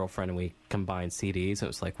with my girlfriend and we combined CDs. It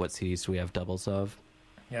was like, what CDs do we have doubles of?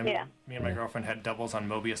 Yeah, Yeah. Me and my girlfriend had doubles on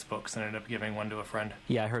Mobius books and ended up giving one to a friend.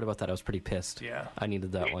 Yeah, I heard about that. I was pretty pissed. Yeah. I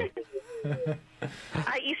needed that one.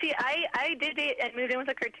 You see, I did date and moved in with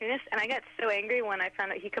a cartoonist, and I got so angry when I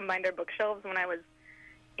found out he combined our bookshelves when I was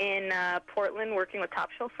in Portland working with Top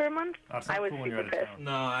Shelf for a month. Oh, it's not I was cool when you're super out of pissed. town.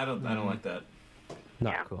 No, I don't like that.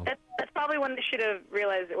 Not Yeah, cool. that's probably when they should have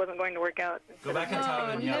realized it wasn't going to work out. Go back and tell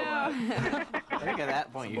them. I think at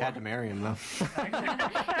that point you had to marry him, though. You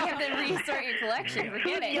have to restart your collection.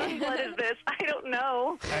 Forget Whose young it. blood is this? I don't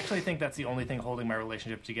know. I actually think that's the only thing holding my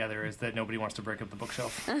relationship together is that nobody wants to break up the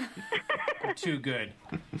bookshelf. They're too good.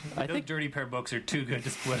 I Those think dirty pair of books are too good to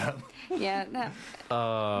split up. Yeah. No.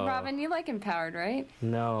 Robin, you like Empowered, right?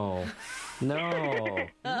 no. No.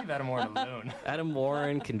 Leave Adam Warren alone. Adam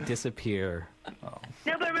Warren can disappear. No,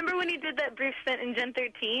 but remember when he did that brief stint in Gen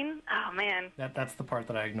 13? Oh, man. That's the part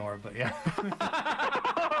that I ignore, but yeah.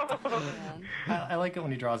 I like it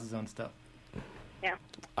when he draws his own stuff. Yeah.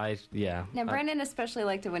 Now, Brandon especially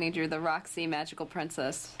liked it when he drew the Roxy Magical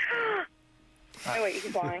Princess. Oh, wait,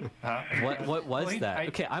 he's lying. What was Well, that?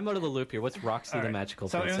 Okay, I'm out of the loop here. What's Roxy All the right. Magical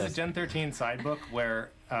So Princess? it was a Gen 13 side book where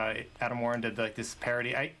Adam Warren did like this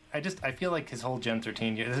parody. I feel like his whole Gen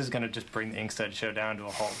 13 year. This is going to just bring the Inkstead show down to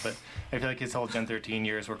a halt, but I feel like his whole Gen 13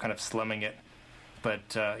 years were kind of slumming it. But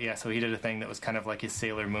yeah, so he did a thing that was kind of like his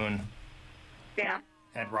Sailor Moon, Yeah.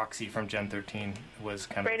 and Roxy from Gen 13 was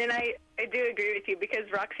kind of. Brandon, I do agree with you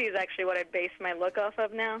because Roxy is actually what I base my look off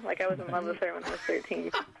of now. Like, I was in love with her when I was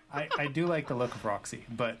 13. I do like the look of Roxy,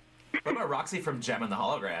 but What about Roxy from Gem and the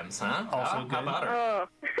Holograms, huh? Also good. How about her? Oh.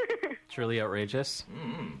 It's really outrageous.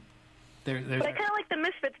 there's But I kind of like the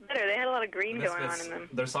Misfits better. They had a lot of green going on Misfits, in them.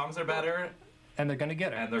 their songs are better, and they're gonna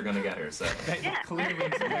get her. and they're gonna get her. So Clearly,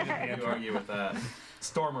 you argue with that?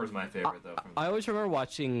 Stormer's my favorite though. I always remember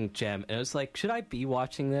watching Gem, and it was like, should I be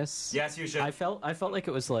watching this? Yes, you should. I felt like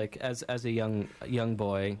it was like as a young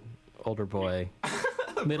boy, older boy,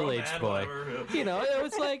 middle-aged boy. Whatever. You know, it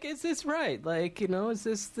was like, is this right? Like, you know, is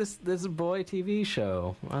this boy TV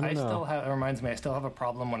show? I don't know. It reminds me, I still have a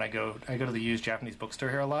problem when I go to the used Japanese bookstore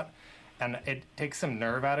here a lot, and it takes some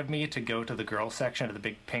nerve out of me to go to the girls section of the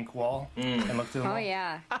big pink wall and look through them. Oh all.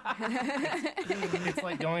 yeah. It's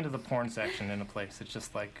like going to the porn section in a place. It's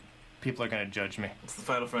just like people are going to judge me. It's the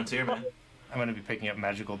final frontier, man. I'm going to be picking up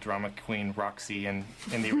magical drama queen Roxy in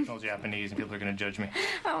the original Japanese, and people are going to judge me.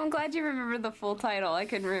 Oh, I'm glad you remember the full title. I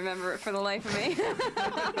couldn't remember it for the life of me.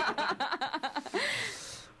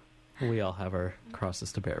 We all have our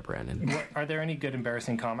crosses to bear, Brandon. Are there any good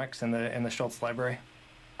embarrassing comics in the Schultz library?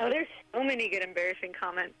 Oh, there's so many good embarrassing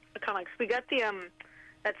comics. We got the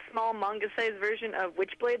that small manga-sized version of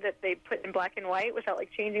Witchblade that they put in black and white without like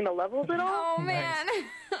changing the levels at all. Oh man.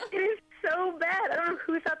 It is so bad. I don't know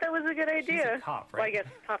who thought that was a good idea. She's a cop, Well, I right? guess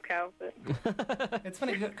Top Cow. But... It's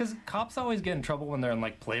funny because cops always get in trouble when they're in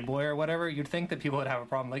like Playboy or whatever. You'd think that people would have a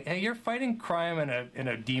problem. Like, hey, you're fighting crime in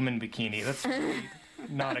a demon bikini. That's really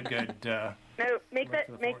not a good. No, make Work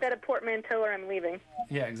for the that a portmanteau or I'm leaving.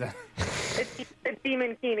 Yeah, exactly. A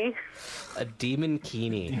demon kini. A demon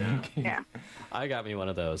kini. Yeah. I got me one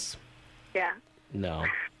of those. Yeah. No,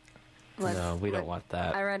 we don't want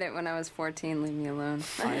that. I read it when I was 14. Leave me alone.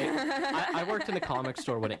 I worked in a comic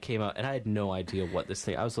store when it came out, and I had no idea what this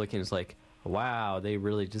thing. I was looking, it's like, wow, they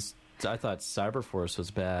really just. I thought Cyberforce was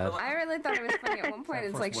bad. I really thought it was funny. At one point,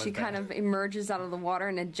 it's like she kind of emerges out of the water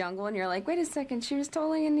in a jungle, and you're like, wait a second, she was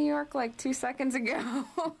totally in New York like 2 seconds ago.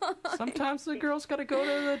 Sometimes the girl's got to go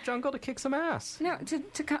to the jungle to kick some ass. No,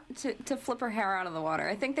 to flip her hair out of the water.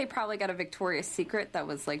 I think they probably got a Victoria's Secret that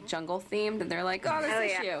was like jungle themed, and they're like, oh,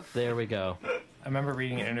 this issue. There we go. I remember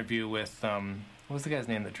reading an interview with what was the guy's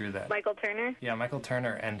name that drew that? Michael Turner. Yeah, Michael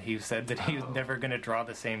Turner, and he said that he was never going to draw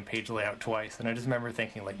the same page layout twice. And I just remember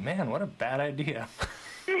thinking, like, man, what a bad idea.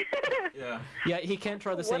 Yeah, he can't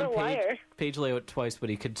draw the What same a liar. page layout twice, but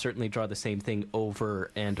he could certainly draw the same thing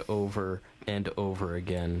over and over and over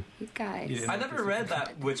again. You Guys. didn't I never read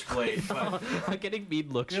that Witchblade, but I'm getting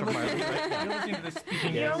mean looks from Marley. You're listening to the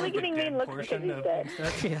speaking You're as only the getting dead mean looks portion because of he's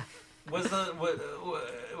dead. Instead. Yeah.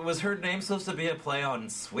 was her name supposed to be a play on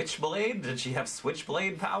Switchblade? Did she have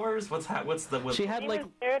Switchblade powers? What's the? She had It like was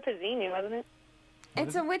Sarah Pazzini, wasn't it?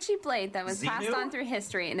 It's a witchy blade that was passed Xenu? on through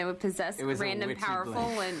history, and it would possess It was a random, witchy powerful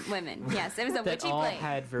women. Yes, it was a that witchy all blade.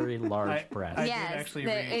 had very large I breasts. did Yes, actually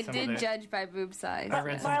that read it some of did the- judge by boob size. I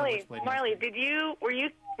read some of the Marley, Witchblade Marley, were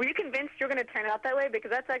you convinced you were going to turn out that way?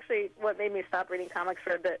 Because that's actually what made me stop reading comics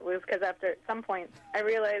for a bit. Was because after at some point I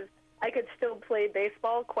realized I could still play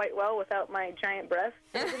baseball quite well without my giant breasts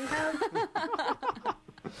that I didn't have.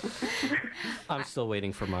 I'm still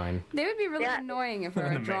waiting for mine. They would be really Yeah. annoying if we In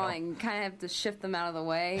were the mail. drawing. You kind of have to shift them out of the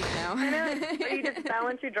way, you know? So you just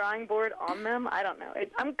balance your drawing board on them. I don't know.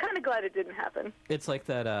 I'm kind of glad it didn't happen. It's like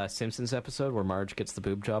that Simpsons episode where Marge gets the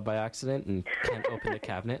boob job by accident and can't open the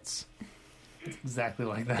cabinets. Exactly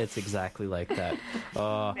like that. It's exactly like that.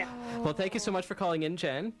 Well, thank you so much for calling in,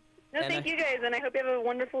 Jen. No, And thank you guys, and I hope you have a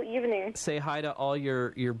wonderful evening. Say hi to all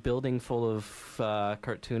your building full of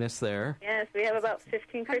cartoonists there. Yes, we have about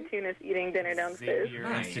 15 cartoonists eating dinner downstairs. Xavier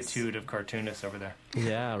Nice. Institute of Cartoonists over there.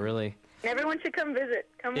 Yeah, really. And everyone should come visit.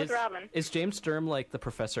 Come with Robin. Is James Sturm like the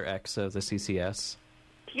Professor X of the CCS?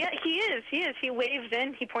 Yeah, he is. He waves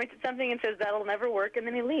in, he points at something and says, that'll never work, and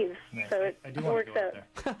then he leaves. Yeah, So it I do want works to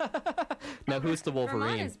go out. up there. Now, who's the Vermont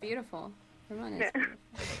Wolverine? is beautiful. Vermont is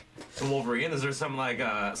The Wolverine? Is there some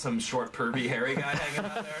some short pervy hairy guy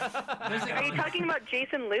hanging out there? Are you talking about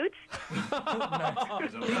Jason Lutz? I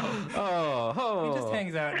don't know. Oh, He just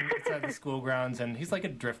hangs out outside the school grounds, and he's like a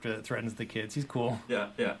drifter that threatens the kids. He's cool. Yeah.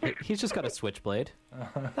 He's just got a switchblade.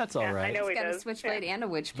 That's all Yeah, right. I know he got a does. switchblade and a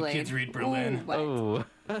witchblade. Kids read Berlin. Ooh,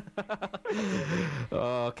 what?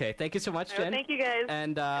 Oh. Okay, thank you so much, Oh, Jen. thank you guys.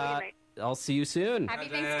 And Have a good night. I'll see you soon. Happy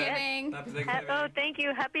Thanksgiving. Happy Thanksgiving. Oh, thank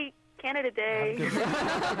you. Happy Canada Day. We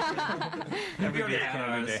already had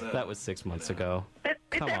ours, so That was 6 months ago. It's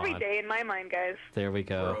Come every on. day in my mind, guys. There we We're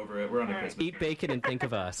go. over it. We're on a Christmas. Eat bacon and think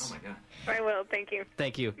of Oh us. my god. I will. Thank you.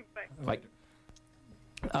 Thank you. Bye.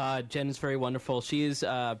 Bye. Jen is very wonderful. She is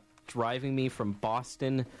driving me from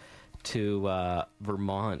Boston to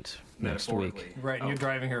Vermont next week. Metaphorically. Right, and you're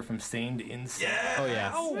driving her from sane to insane. Oh, yeah.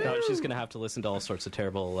 No, she's going to have to listen to all sorts of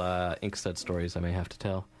terrible Inkstead stories I may have to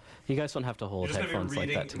tell. You guys don't have to hold You're just gonna headphones be like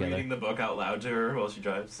reading, that together. reading the book out loud to her while she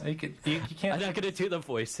drives. You can't. I'm not going to do the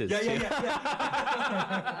voices. too.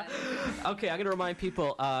 yeah. Okay, I'm going to remind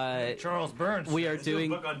people. Charles Burns. We are Let's do a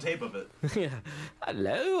doing. book on tape of it. Yeah.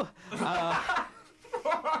 Hello.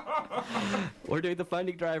 We're doing the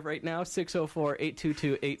funding drive right now,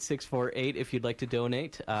 604-822-8648 if you'd like to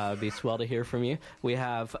donate. It'd be swell to hear from you. We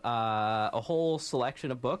have a whole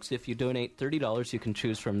selection of books. If you donate $30, you can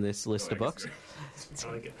choose from this list of books.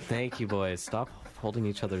 I like it. Thank you, boys. Stop holding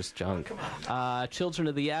each other's junk. Children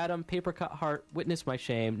of the Atom, Paper Cut Heart, Witness My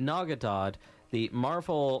Shame, Nagadod, the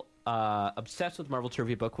Marvel, Obsessed with Marvel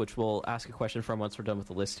trivia book, which we'll ask a question from once we're done with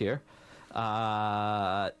the list here.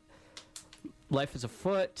 Life is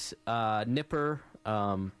Afoot, Nipper,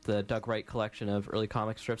 the Doug Wright collection of early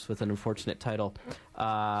comic strips with an unfortunate title.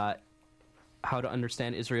 How to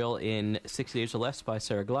Understand Israel in 60 Days or Less by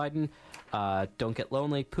Sarah Glyden. Don't Get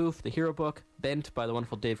Lonely, Poof, the Hero Book. Bent by the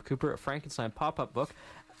wonderful Dave Cooper, a Frankenstein pop-up book.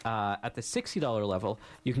 At the $60 level,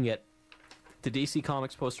 you can get the DC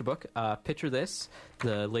Comics poster book. Picture This,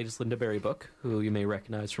 the latest Linda Berry book, who you may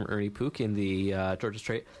recognize from Ernie Pook in the Georgia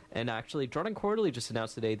Strait. And actually, Jordan Quarterly just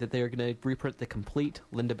announced today that they are going to reprint the complete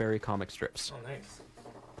Linda Berry comic strips. Oh, nice.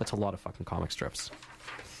 That's a lot of fucking comic strips.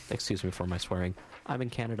 Excuse me for my swearing. I'm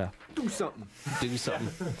in Canada. Do something. Do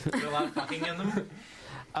something. Is there a lot of fucking in them?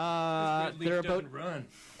 They're about Run.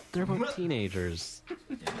 teenagers.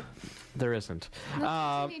 There isn't.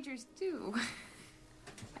 What do teenagers do?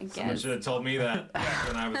 I Someone guess. should have told me that back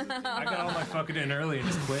when I was. I got all my fucking in early and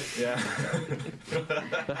just quit. Yeah.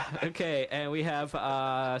 Okay, and we have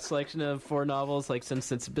a selection of 4 novels like Sense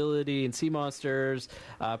Sensibility and Sea Monsters,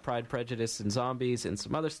 Pride, Prejudice, and Zombies, and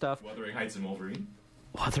some other stuff. Wuthering Heights and Wolverine.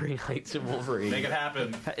 Wuthering Heights and Wolverine. Make it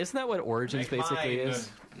happen. Isn't that what Origins Make basically mine. is?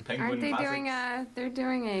 Penguin Aren't they Classics. doing a? They're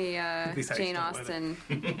doing a least I Jane still with Austen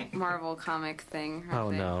Marvel comic thing. aren't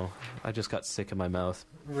Oh they? no, I just got sick in my mouth.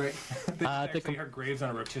 Right. They actually com- her graves on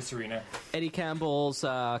a rotisserie now. Eddie Campbell's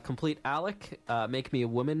Complete Alec, Make Me a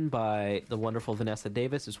Woman by the wonderful Vanessa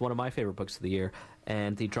Davis is one of my favorite books of the year.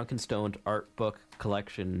 And the Drunken Stoned art book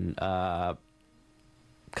collection kind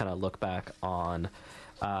of look back on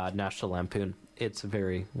National Lampoon. It's a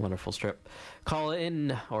very wonderful strip. Call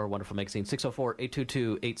in, or Wonderful Magazine,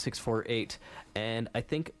 604-822-8648. And I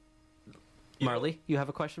think, Marley, you have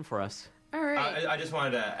a question for us. All right. I just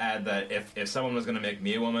wanted to add that if someone was going to make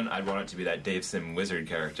me a woman, I'd want it to be that Dave Sim wizard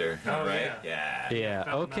character. Oh, right? yeah. Yeah.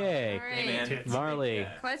 Yeah, okay. All right. Hey, man. Tits. Marley,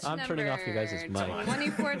 Yeah. Question I'm turning off you guys' number mic.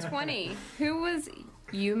 2420. Who was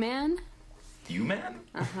you, man? You man?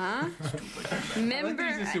 Huh? I Member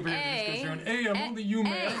like these super A. Hey, I'm only you,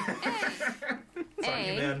 man. Sorry,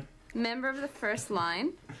 you A. man. Member of the First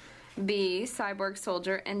Line. B. Cyborg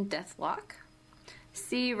Soldier and Deathlock.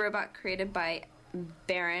 C. Robot created by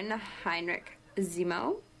Baron Heinrich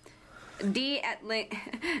Zemo. D.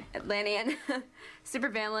 Atlantean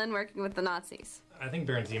supervillain working with the Nazis. I think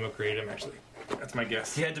Baron Zemo created him, actually. That's my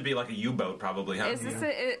guess. He had to be like a U-boat, probably, huh? Is this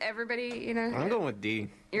everybody, you know? I'm going with D.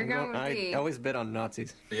 You're going with D. I always bet on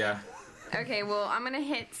Nazis. Yeah. Okay, well, I'm going to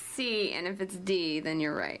hit C, and if it's D, then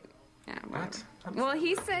you're right. Yeah, What? well,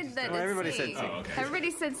 he said that Well, it's everybody C. said C. Oh, okay.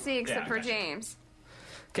 Everybody said C except Yeah, for gotcha. James.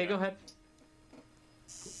 Okay, go ahead.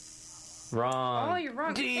 Wrong. Oh, you're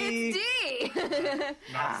wrong. D. It's D!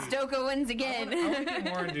 Nazis. Stoker wins I again. want to get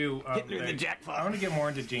more into the jackpot. I want to get more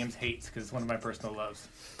into James Hates because it's one of my personal loves.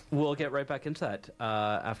 We'll get right back into that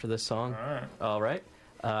after this song. All right.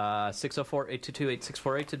 All right.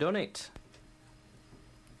 604-822-8648 to donate.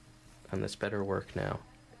 And this better work now.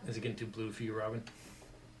 Is it getting too blue for you, Robin?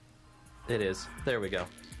 It is. There we go.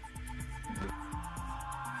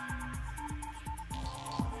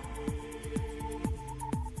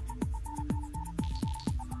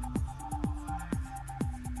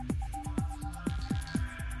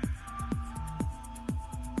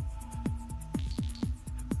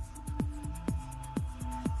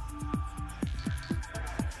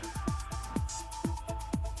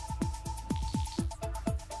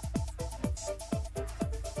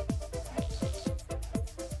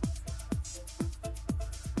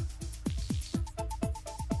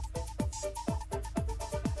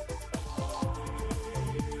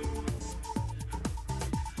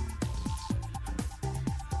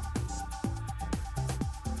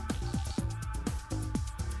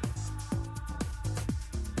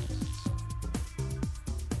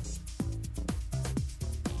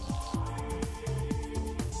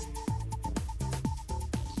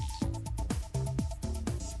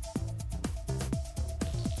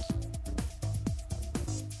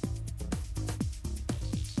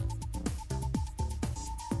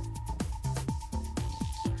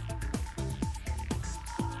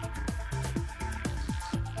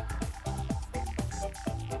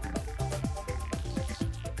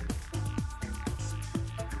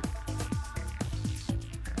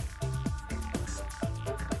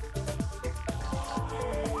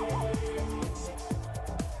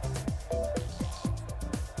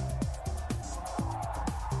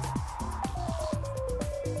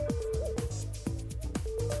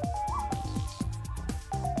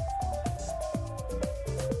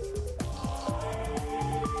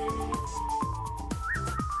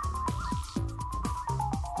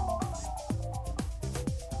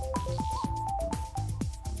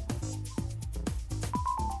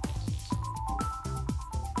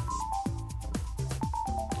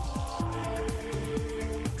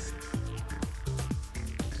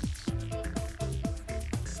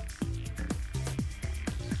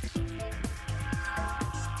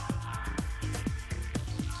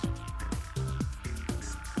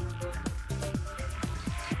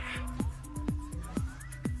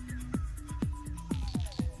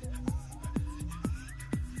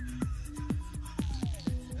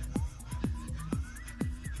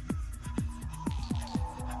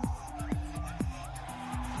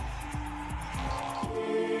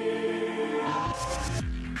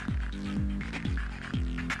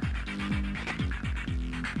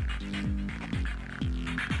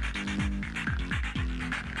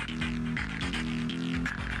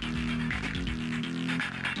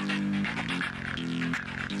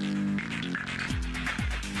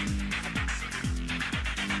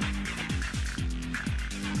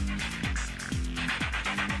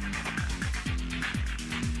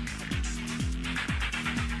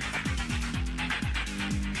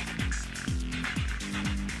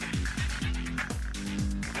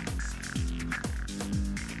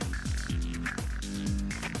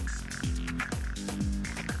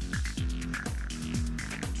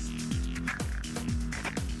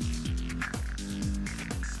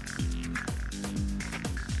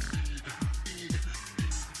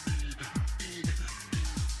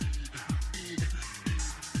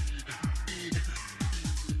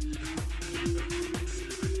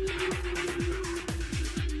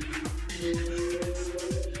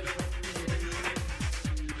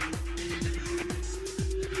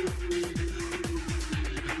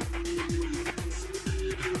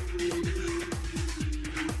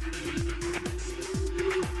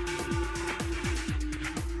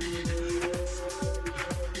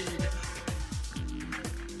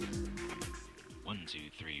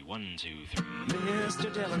 1, 2, 3.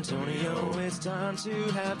 Mr. Delantonio, it's time to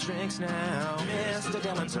have drinks now. Mr.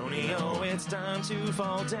 Delantonio, it's time to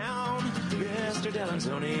fall down. Mr.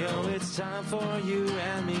 Delantonio, it's time for you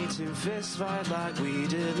and me to fist fight like we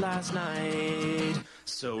did last night.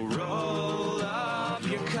 So roll up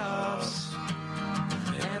your cuffs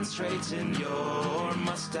and straighten your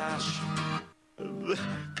mustache.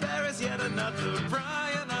 There is yet another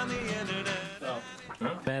Brian on the internet.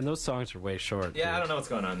 Man, those songs are way short. Yeah, dude. I don't know what's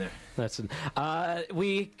going on there. That's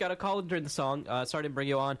we got a call during the song. Sorry to bring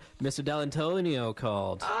you on. Mr. Delantonio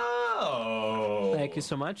called. Oh. Thank you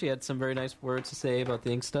so much. He had some very nice words to say about the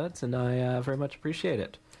Ink Studs, and I very much appreciate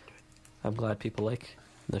it. I'm glad people like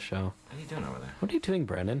the show. What are you doing over there? What are you doing,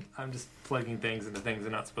 Brandon? I'm just plugging things into things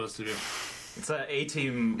they're not supposed to do. It's an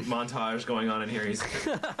A-team montage going on in here. He's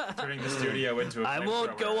turning the studio into a I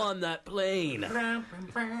won't go on that plane. We're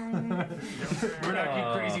not you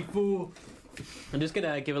crazy fool. I'm just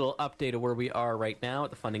going to give a little update of where we are right now at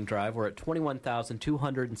the funding drive. We're at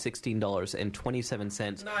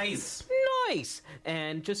 $21,216.27. Nice. Nice!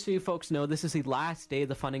 And just so you folks know, this is the last day of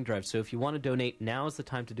the funding drive. So if you want to donate, now is the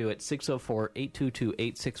time to do it.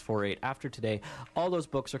 604-822-8648. After today, all those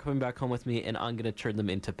books are coming back home with me, and I'm going to turn them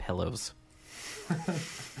into pillows.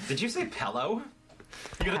 Did you say pillow?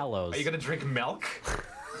 Pillows. Are you gonna drink milk?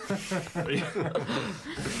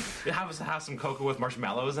 have some cocoa with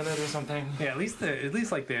marshmallows in it or something? Yeah, at least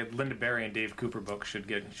like the Linda Berry and Dave Cooper book should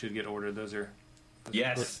get ordered. Those are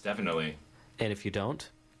Yes, definitely. And if you don't,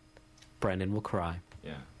 Brendan will cry.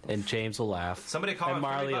 Yeah. And James will laugh. Somebody call And him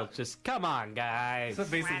Marley will $50. just, come on, guys. so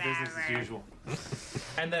basically business as usual.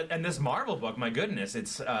 And this Marvel book, my goodness,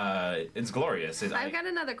 it's glorious. I've got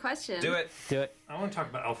another question. Do it. Do it. I want to talk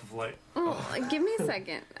about Alpha Flight. Oh, give me a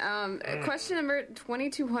second. Question number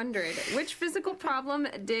 2200. Which physical problem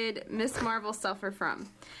did Miss Marvel suffer from?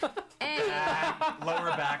 A. Lower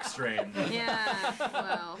back strain. Yeah,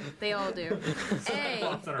 well, they all do. A.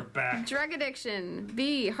 Bumps on our back. Drug addiction.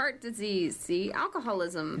 B. Heart disease. C.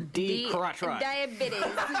 Alcoholism. D. Crotch rot. Diabetes.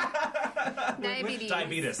 Diabetes.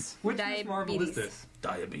 Diabetes. Which Miss Marvel is Diabetes. this?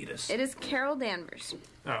 Diabetes. It is Carol Danvers.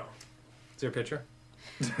 Oh, is there a picture?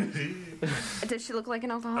 Does she look like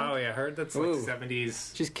an alcoholic? Oh yeah, I heard that's like Ooh.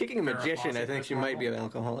 70s. She's kicking a magician. I think she might be an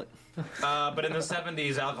alcoholic. But in the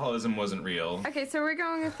 70s, alcoholism wasn't real. Okay, so we're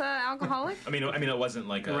going with alcoholic? I mean, it wasn't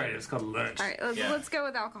like a... Right, it's called lunch. All right, Yeah. let's go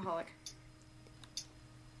with alcoholic.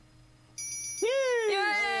 Always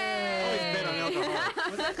Yay! been an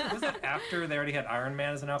alcoholic. Was that after they already had Iron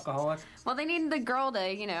Man as an alcoholic? Well, they needed the girl to,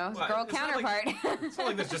 Well, girl it's not like- counterpart. It's not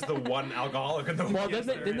like there's just the one alcoholic in the Well, world.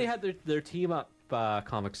 then they had their team up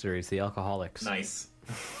comic series, The Alcoholics. Nice.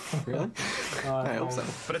 Really? I hope so.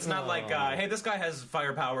 But it's not like, hey, this guy has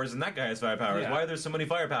fire powers and that guy has fire powers. Yeah. Why are there so many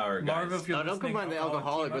firepower guys? Marvel, if you're No, don't listening, combine the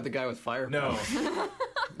alcoholic with the guy with fire. No.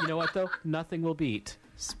 You know what, though? Nothing will beat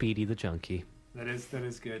Speedy the Junkie. That is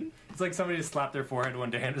good. It's like somebody just slapped their forehead one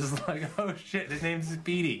day and was like, "Oh shit, his name's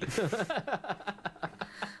Speedy."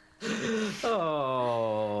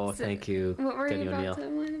 Oh, thank you, What were Denny you O'Neill. about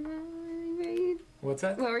to? What's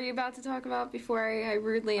that? What were you about to talk about before I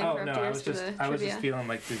rudely interrupted I yours was for just the I was trivia? just feeling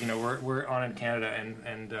like we're on in Canada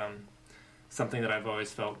and something that I've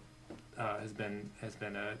always felt has been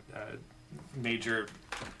a major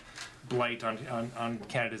blight on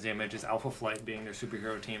Canada's image is Alpha Flight being their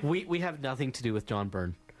superhero team. We have nothing to do with John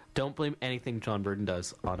Byrne. Don't blame anything John Byrne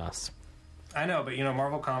does on us. I know, but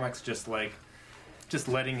Marvel Comics just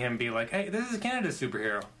letting him be like, hey, this is Canada's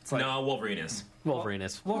superhero. It's like No, Wolverine is. Wolverine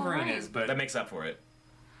is. Wolverine Alright. is, but That makes up for it.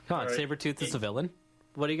 Come on, Alright. Sabretooth is a villain.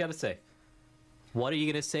 What do you got to say? What are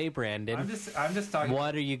you going to say, Brandon? I'm just talking.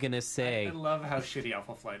 What are you going to I say? love how shitty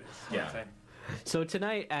Alpha Flight is. That's what I'm Yeah. saying. So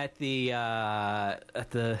tonight at the I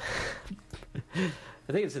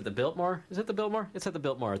think it's at the Biltmore. Is it the Biltmore? It's at the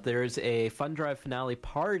Biltmore. There's a Fun Drive finale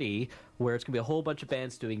party where it's going to be a whole bunch of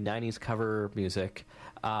bands doing 90s cover music,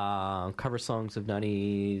 cover songs of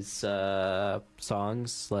 90s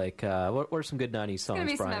songs. Like, what are some good 90s songs,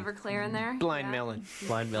 Gonna be Brian? some Everclear in there. Blind Yeah. Melon.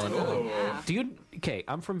 Blind Melon. Yeah. Do you? Okay,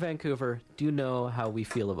 I'm from Vancouver. Do you know how we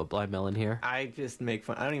feel about Blind Melon here? I just make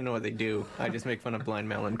fun. I don't even know what they do. I just make fun of Blind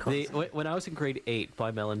Melon. When I was in grade 8,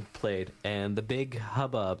 Blind Melon played, and the big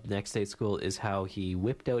hubbub next day at school is how he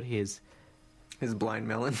whipped out his Blind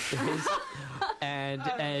Melon. and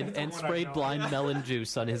one I sprayed know. blind melon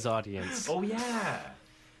juice on his audience. Oh, yeah.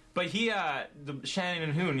 But Shannon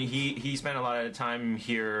and Hoon, he spent a lot of time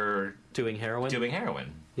here Doing heroin? doing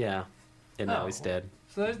heroin. Yeah. And now Oh. he's dead.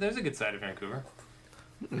 So there's a good side of Vancouver.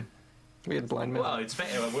 We had Blind Melon.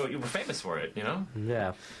 Well, you were famous for it, you know?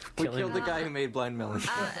 Yeah. we killed the guy who made Blind Melon.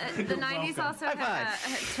 The 90s also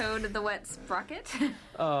towed the wet sprocket.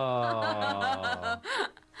 Oh.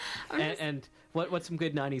 And what's some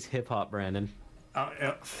good 90s hip-hop, Brandon?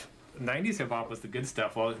 90s hip hop was the good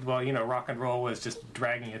stuff. Well, you know, rock and roll was just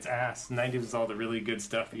dragging its ass. 90s was all the really good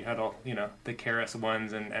stuff. You had all, you know, the Karis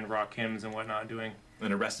ones and Rock Hymns and whatnot doing.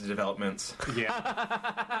 And Arrested Developments.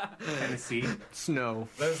 Yeah. Tennessee. Snow.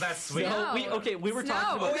 That's sweet. Snow. We were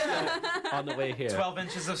talking about snow on the way here. 12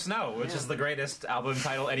 Inches of Snow, which is the greatest album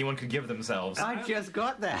title anyone could give themselves. I just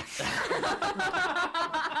got that.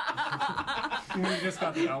 You just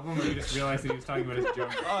got the album and you just realized that he was talking about his joke.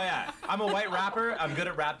 Oh yeah, I'm a white rapper. I'm good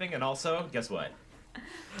at rapping, and also, guess what?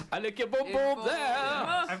 I like your boom boom there.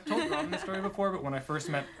 I've told Robin this story before, but when I first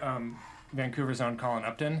met Vancouver's own Colin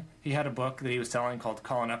Upton, he had a book that he was selling called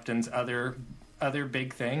Colin Upton's Other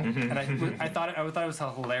Big Thing, and I thought it was a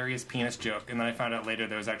hilarious penis joke, and then I found out later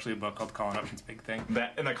there was actually a book called Colin Upton's Big Thing.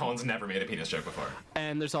 And that Colin's never made a penis joke before.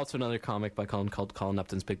 And there's also another comic by Colin called Colin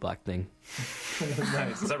Upton's Big Black Thing.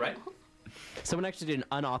 Nice. Is that right? Someone actually did an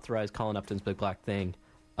unauthorized Colin Upton's Big Black Thing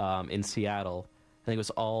in Seattle. I think it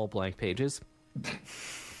was all blank pages.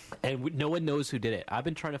 And no one knows who did it. I've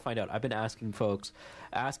been trying to find out. I've been asking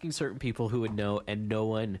certain people who would know, and no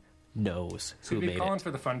one knows who made it. Call in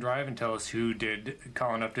for the fund drive and tell us who did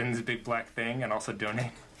Colin Upton's Big Black Thing, and also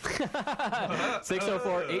donate.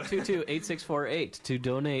 604-822-8648 to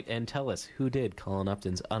donate and tell us who did Colin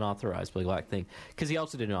Upton's unauthorized Big Black Thing, because he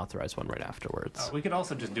also did an authorized one right afterwards. We could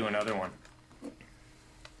also just do another one.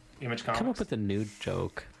 Image Comics. Come up with a new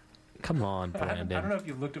joke. Come on, Brandon. I don't know if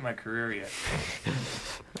you've looked at my career yet.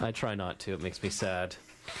 I try not to. It makes me sad.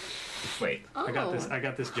 Wait. Oh. I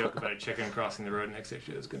got this joke about a chicken crossing the road next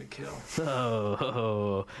issue that's going to kill.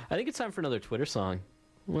 Oh, I think it's time for another Twitter song.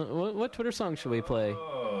 What Twitter song should we play?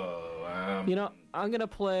 You know, I'm going to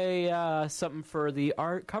play something for the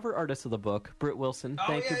cover artist of the book, Britt Wilson.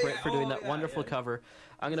 Thank you, Britt, for doing that wonderful cover.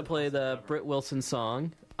 I'm going to play the Britt Wilson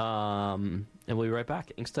song, and we'll be right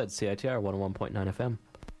back. Inkstuds, CITR 101.9 FM.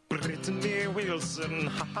 Brittany Wilson,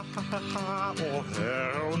 ha ha ha ha ha, oh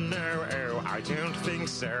hell no, oh, I don't think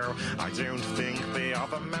so. I don't think the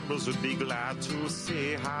other members would be glad to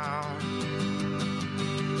see her.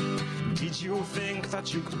 Did you think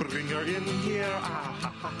that you could bring her in here? Ah, ha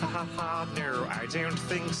ha ha ha ha, no, I don't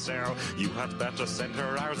think so. You had better send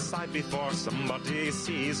her outside before somebody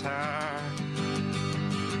sees her.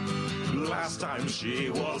 Last time she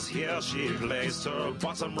was here, she placed her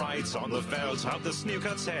bottom right on the felt of the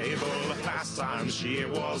snooker table. Last time she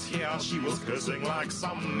was here, she was cursing like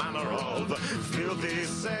some manner of filthy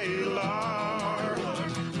sailor.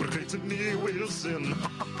 Brittany Wilson, ha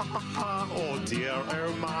ha ha ha, oh dear,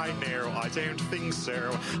 oh my, no, I don't think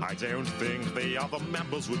so. I don't think the other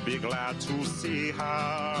members would be glad to see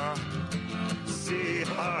her. See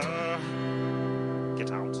her.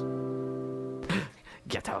 Get out.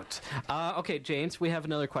 Get out. Okay, James, we have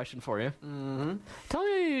another question for you. Mm-hmm. Tell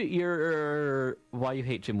me why you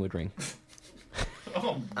hate Jim Woodring.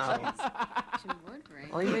 Jim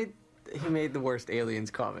Woodring. Well, he made the worst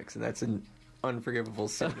Aliens comics, and that's an unforgivable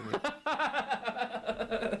sin to me.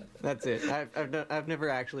 That's it. I've never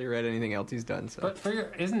actually read anything else he's done. So. But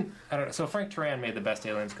I don't know. So Frank Turan made the best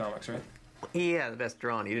Aliens comics, right? Yeah, the best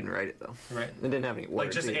drawn. He didn't write it though. Right. It didn't have any words. Like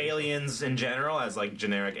just either. Aliens in general, as like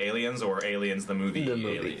generic Aliens, or Aliens the movie? The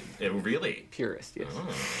movie. Really? Purist, yes.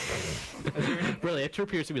 Oh. Really, it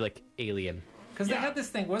appears to be like Alien. Because they had this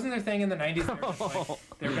thing, wasn't there a thing in the 90s?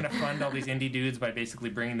 They were going to fund all these indie dudes by basically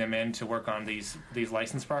bringing them in to work on these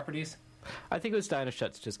licensed properties. I think it was Dinah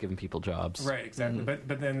Shutt's just giving people jobs. Right, exactly. Mm-hmm.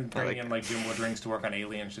 But then bringing in like Jim Woodrings to work on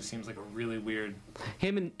Aliens just seems like a really weird.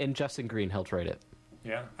 Him and Justin Green helped write it.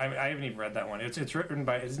 Yeah, I haven't even read that one. It's written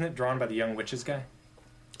by, isn't it drawn by the Young Witches guy?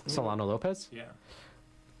 Solano Lopez? Yeah.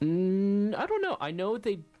 I don't know. I know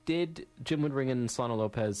they did. Jim Woodring and Solano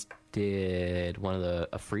Lopez did one of the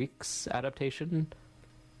Freaks adaptation.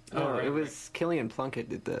 Oh, right, it was Killian Plunkett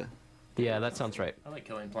did the. Yeah, that sounds right. I like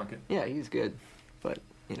Killian Plunkett. Yeah, he's good, but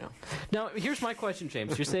you know. Now, here's my question,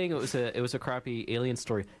 James. You're saying it was a crappy Alien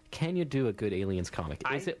story. Can you do a good Aliens comic?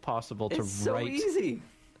 Is it possible to write? It's so easy.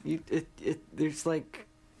 There's like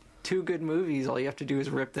 2 good movies. All you have to do is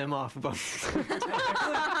rip them off a bunch.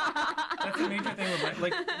 That's the major thing with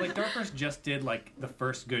like Dark Horse just did like the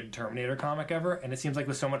first good Terminator comic ever, and it seems like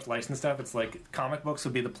with so much licensed stuff, it's like comic books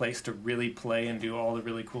would be the place to really play and do all the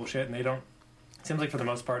really cool shit, and they don't. It seems like for the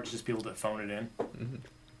most part, it's just people that phone it in. Mm-hmm.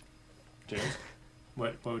 James.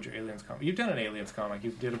 What would your Aliens comic? You've done an Aliens comic.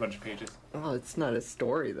 You did a bunch of pages. Well, it's not a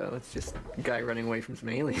story though. It's just a guy running away from some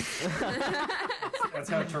aliens. That's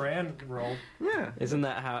how Turan rolled. Yeah. Isn't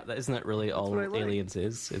that really all what I like. Aliens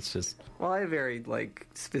is? It's just Well, I have very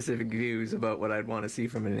specific views about what I'd want to see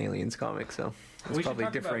from an aliens comic, so it's We should probably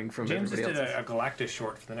talk differing about, from James everybody just did else's. a Galactus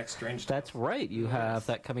short for the next Strange Tales. that's right. You have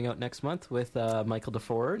that coming out next month with Michael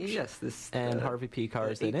DeForge. Yes, this And Harvey P.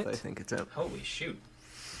 Carr's in 8th, it. I think it's out. Holy shoot.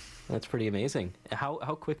 That's pretty amazing. How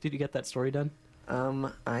quick did you get that story done?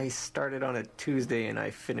 I started on a Tuesday and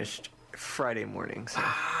I finished Friday morning. So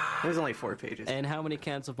it was only 4 pages. And how many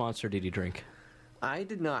cans of Monster did you drink? I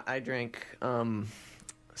did not. I drank what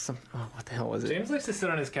the hell was it? James likes to sit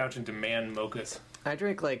on his couch and demand mochas. I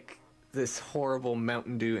drank like this horrible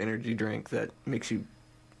Mountain Dew energy drink that makes you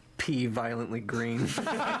pee violently green.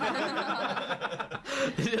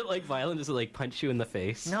 Is it like violent? Does it like punch you in the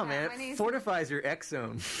face? No, man, when it he's- fortifies your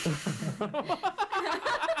exome.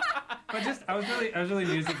 But I was really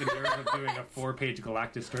amused at the nerve of doing a 4-page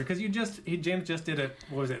Galactus story because James just did a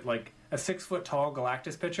 6-foot tall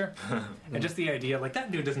Galactus picture, and just the idea like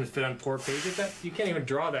that dude doesn't fit on 4 pages. That you can't even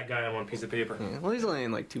draw that guy on one piece of paper. Yeah, well, he's only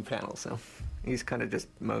in like 2 panels, so he's kind of just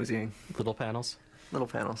moseying. Little panels. Little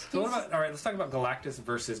panels. So what about? All right, let's talk about Galactus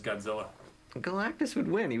versus Godzilla. Galactus would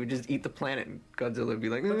win. He would just eat the planet, and Godzilla would be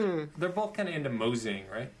like, "Mm." They're both kind of into moseying,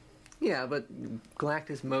 right? Yeah, but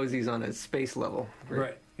Galactus moseys on a space level.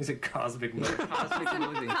 Right. He's a cosmic moser. Cosmic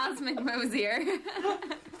mosey. Cosmic Mosier.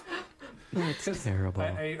 It's terrible.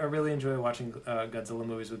 I really enjoy watching Godzilla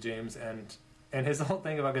movies with James, and his whole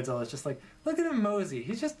thing about Godzilla is just like, look at him mosey.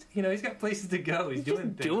 He's just, he's got places to go. He's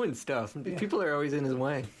doing things. Doing stuff. People are always in his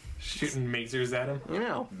way. Shooting masers at him. You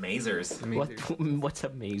know. Mazers. What's a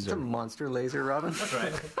It's a mazer? monster laser, Robin. That's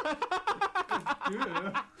right.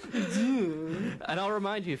 And I'll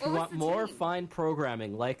remind you, if you What was want the more team? fine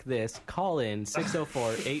programming like this, call in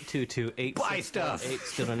 604-822-8658. Buy stuff.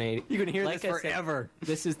 To donate. You can hear Like this I said, forever.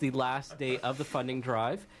 this is the last day of the funding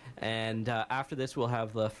drive, and after this we'll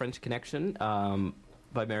have the French Connection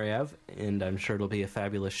by Mary Ave, and I'm sure it'll be a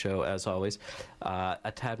fabulous show as always.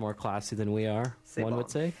 A tad more classy than we are, C'est one bon. would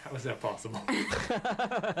say. How is that possible?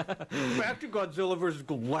 Back to Godzilla versus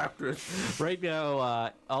Galactus. Right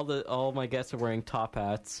now, all my guests are wearing top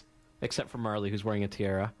hats, except for Marley, who's wearing a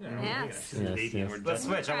tiara. Yes. Yes. Let's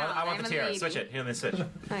switch. I want I'm the a tiara. lady. Switch it. Here, let me switch.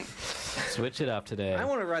 Like, Switch it up today. I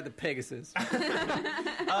want to ride the Pegasus.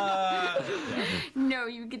 no,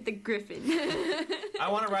 you get the Griffin. I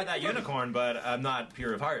want to ride that unicorn, but I'm not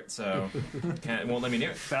pure of heart, so it won't let me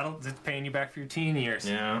near it. It's paying you back for your teen years.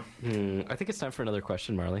 Yeah. I think it's time for another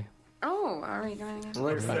question, Marley. Oh, are we going again?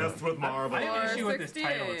 Obsessed with Marvel. I have an issue with this 468.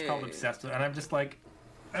 title. It's called Obsessed with, and I'm just like,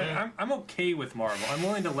 I'm okay with Marvel. I'm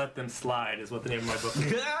willing to let them slide, is what the name of my book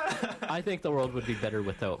is. I think the world would be better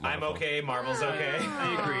without I'm Marvel. okay. Marvel's okay.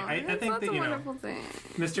 I agree. I think That's that, a wonderful thing.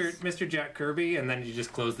 Mr. Jack Kirby, and then you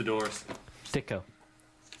just close the doors. Ditko.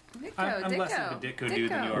 Ditko, I'm less Ditko. of a Ditko dude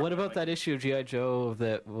than you are. What about that issue of G.I. Joe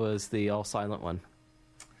that was the all-silent one?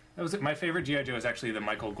 That was my favorite GI Joe is actually the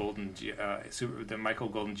Michael Golden GI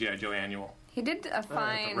Joe annual. He did a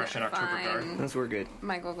fine, Russian October Guard. Those were good.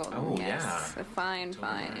 Michael Golden. Oh, yes. yeah. A fine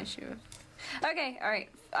issue. Okay, all right.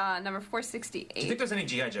 Number 468. Do you think there's any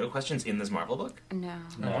G.I. Joe questions in this Marvel book? No.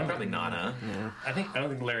 Probably not, huh? I don't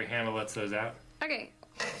think Larry Hama lets those out. Okay.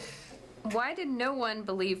 Why did no one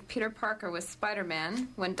believe Peter Parker was Spider-Man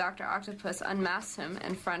when Dr. Octopus unmasked him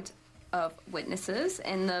in front of witnesses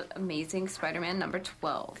in the Amazing Spider-Man number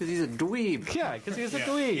 12? Because he's a dweeb. Yeah, because he was a Yeah.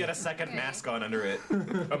 dweeb. He had a second mask on under it.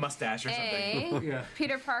 A mustache or something. A. Yeah.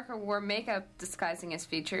 Peter Parker wore makeup disguising his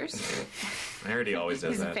features. I heard he always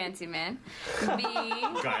does He's a that. fancy man. B.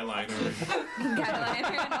 Guy liner.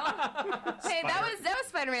 Hey, that was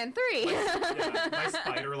Spider-Man 3. Yeah, my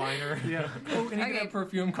spider liner. Yeah. Oh, and he Okay. got a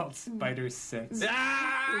perfume called Spider Sense.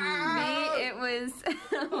 Ah! B. It was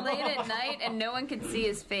late at night and no one could see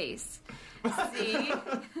his face. C.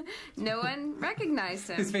 No one recognized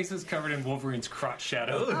him. His face was covered in Wolverine's crotch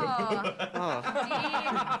shadow.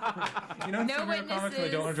 You know, in No superhero comics when they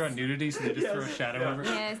don't want to draw nudity, so they just throw a shadow over it.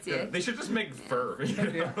 Yes, yes. They should just make fur.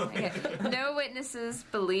 Okay. No witnesses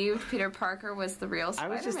believed Peter Parker was the real I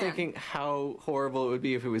Spider-Man. was just thinking how horrible it would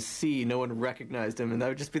be if it was C, no one recognized him, and that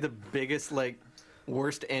would just be the biggest,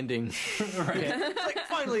 worst ending. Like,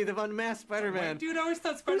 finally, they've unmasked Spider-Man. Dude, I always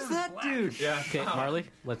thought Spider Who's was that black. dude? Yeah. Okay, Marley,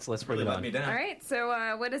 let's bring Really it let on. me down. All right,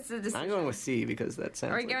 so what is the decision? I'm going with C because that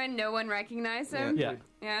sounds Are we like... going no one recognized him? Yeah.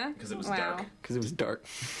 Yeah? Because it was wow. dark. Because it was dark.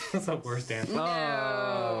 That's the worst answer. No.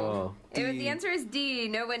 Oh. It The answer is D.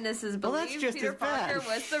 No witnesses Well, believe that's just Peter as bad. Parker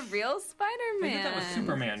was the real They Spider-Man. did that with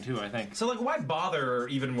Superman too, I think. So, like, why bother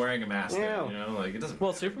even wearing a mask? Yeah. Then, you know, like it doesn't.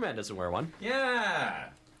 Well, Superman doesn't wear one. Yeah.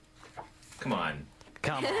 Come on.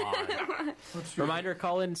 Come on. Reminder,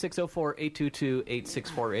 call in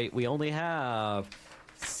 604-822-8648. We only have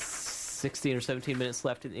 16 or 17 minutes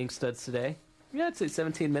left in Ink Studs today. Yeah, I'd say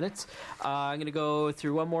 17 minutes. I'm going to go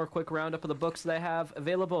through one more quick roundup of the books that I have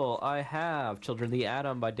available. I have Children of the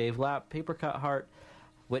Atom by Dave Lapp, Papercut Heart,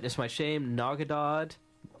 Witness My Shame, Nogadod,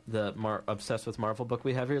 the Obsessed with Marvel book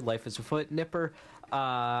we have here, Life is Afoot, Nipper,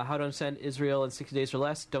 How to Understand Israel in 60 Days or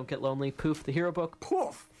Less, Don't Get Lonely, Poof, the Hero Book,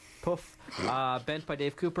 Poof, Bent by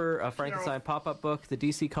Dave Cooper, a Frankenstein pop-up book, the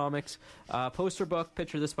DC Comics, poster book,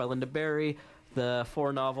 Picture This by Linda Berry, the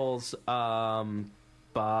 4 novels,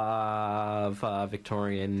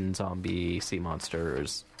 Victorian zombie sea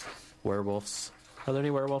monsters, werewolves. Are there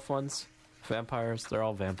any werewolf ones? Vampires? They're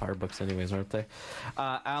all vampire books anyways, aren't they?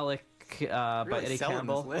 Alec by Really Eddie selling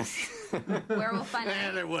Campbell. this list. Werewolf by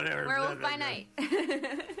Night. Whatever. Werewolf by Night.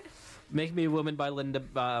 Make Me a Woman by Linda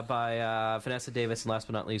by Vanessa Davis, and last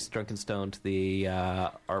but not least, Drunken Stoned, the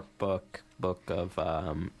art book of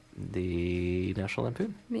the National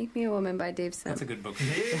Lampoon. Make Me a Woman by Dave Sim. That's a good book.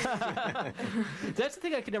 That's the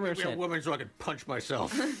thing I could never Be a understand. woman so I can punch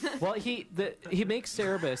myself. Well, he makes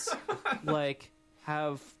Cerebus like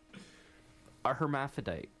have a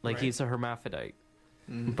hermaphrodite, like Right. he's a hermaphrodite,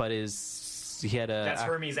 but he had a That's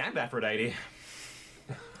Hermes and Aphrodite.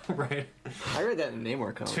 Right. I read that in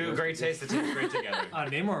Namor comic. Two great tastes that taste great together.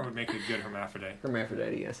 Namor would make a good hermaphrodite.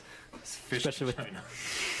 Hermaphrodite, yes. Fish Especially with- China.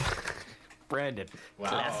 Brandon.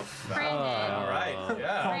 Wow. Brandon. All right.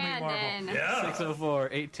 Yeah. Brandon. Yeah.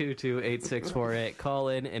 604-822-8648. Call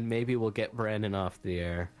in and maybe we'll get Brandon off the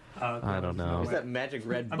air. I don't know. Where's that magic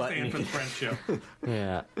red I'm button? staying for the French show.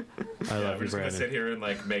 Yeah. I love We're you, just gonna sit Brandon. here and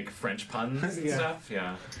like make French puns and Yeah. stuff.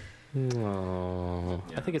 Yeah. Oh,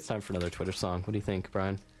 I think it's time for another Twitter song. What do you think,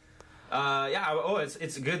 Brian? Yeah. Oh,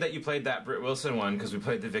 it's good that you played that Britt Wilson one because we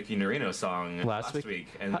played the Vicky Norino song Last week?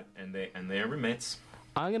 and they are roommates.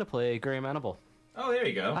 I'm going to play Graham Annable. Oh, there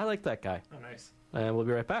you go. I like that guy. Oh, nice. And we'll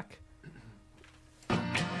be right back. I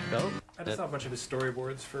just saw a bunch of his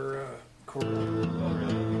storyboards for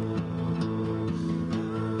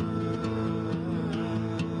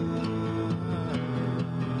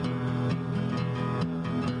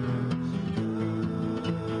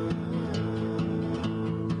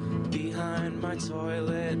Behind my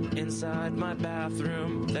toilet, inside my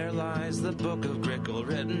bathroom, there lies the Book of Grickle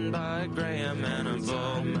written by Graham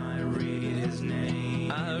Annable. I read his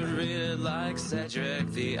name, I read it like Cedric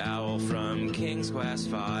the Owl from King's Quest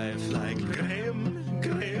V. Like Graham,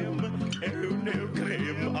 oh no,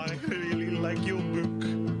 Graham, I really like your book.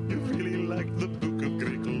 You really like the Book of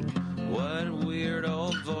Grickle. What weird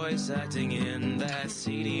old voice acting in that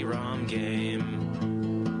CD-ROM game.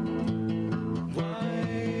 Why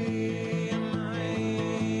am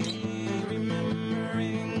I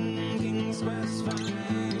remembering King's Quest V? I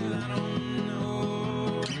don't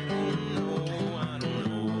know. I don't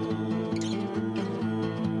know.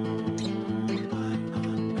 Why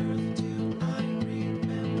on earth do I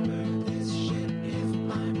remember this shit? If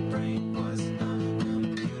my brain was a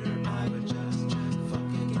computer, I would just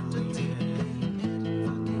fucking delete it.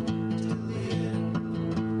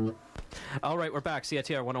 All right, we're back.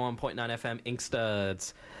 CITR 101.9 FM, Ink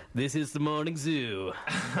Studs. This is the Morning Zoo.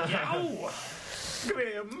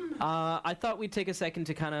 Graham. I thought we'd take a second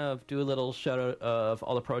to kind of do a little shout out of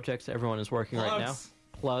all the projects everyone is working right now.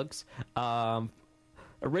 Plugs.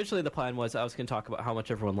 Originally, the plan was I was going to talk about how much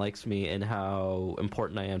everyone likes me and how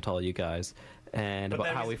important I am to all you guys, and But about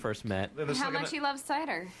then how we- we first met. There's How gonna- much you love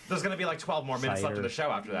cider. There's gonna be like 12 more minutes left Cider. in the show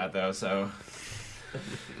after that, though. So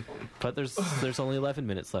But there's only 11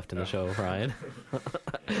 minutes left in the show, Ryan.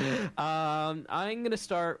 I'm going to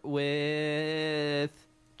start with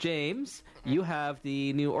James. You have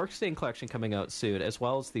the new Orkstein collection coming out soon, as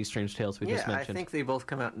well as the Strange Tales we just Yeah, I mentioned. think they both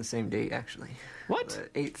come out on the same date, actually. What?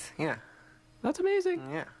 The 8th, yeah. That's amazing.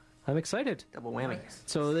 Yeah, I'm excited. double whammy.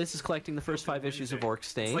 So this is collecting the first 5 issues of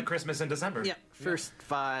Orkstein. it's like Christmas in December. Yeah, first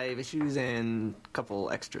 5 issues and a couple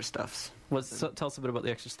extra stuffs. Tell us a bit about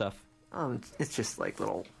the extra stuff. It's just like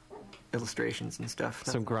little illustrations and stuff.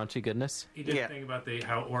 Some graunchy goodness. He did Yeah. a thing about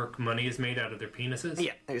how orc money is made out of their penises.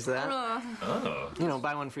 Yeah, there's that. Oh. You know,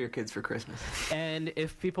 buy one for your kids for Christmas. And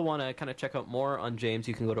if people want to kind of check out more on James,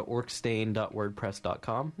 you can go to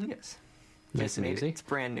orkstain.wordpress.com. Yes. Nice Just and made it. easy. It's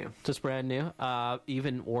brand new. Just brand new.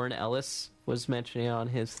 Even Warren Ellis was mentioning it on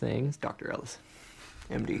his thing. It's Dr. Ellis,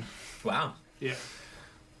 MD. Wow. Yeah.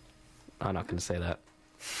 I'm not going to say that.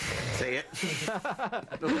 Say it.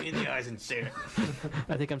 Look me in the eyes and say it.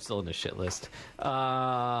 I think I'm still in the shit list.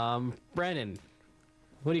 Brandon,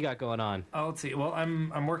 what do you got going on? Oh, let's see. Well,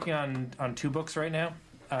 I'm working on 2 books right now.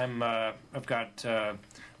 I've got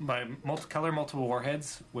my multiple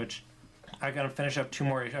warheads, which I gotta finish up 2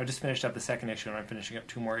 more. I just finished up the 2nd issue, and I'm finishing up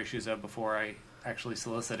 2 more issues of before I actually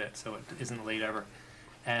solicit it, so it isn't late ever.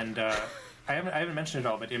 And I haven't mentioned it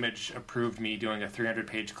all, but Image approved me doing a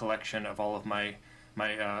 300-page collection of all of my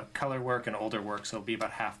color work and older work, so it'll be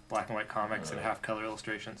about half black and white comics and half color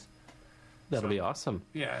illustrations. That'll be awesome.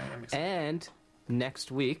 Yeah, I'm excited. And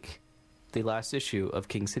next week, the last issue of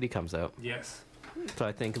King City comes out. Yes, So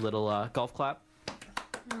I think a little golf clap.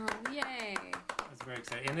 Oh, yay. that's very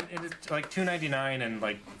exciting. And it's like $2.99 and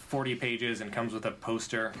like 40 pages, and comes with a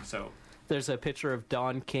poster. So There's a picture of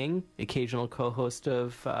Don King, occasional co-host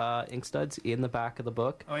of Inkstuds, in the back of the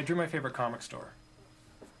book. I drew my favorite comic store.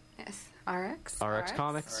 Yes. RX? RX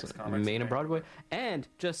Comics, RX Comics, Main and right. Broadway. And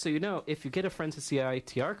just so you know, if you get a Friends of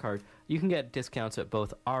CITR card, you can get discounts at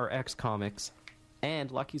both RX Comics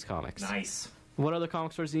and Lucky's Comics. Nice. What other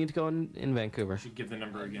comic stores do you need to go in Vancouver? I should give the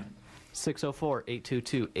number again.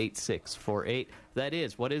 604-822-8648. That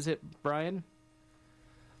is, what is it, Brian?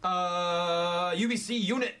 UBC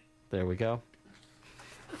unit. There we go.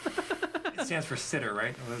 It stands for sitter,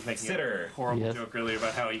 right? I was making Sitter. a horrible Yes. joke earlier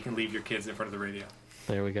about how you can leave your kids in front of the radio.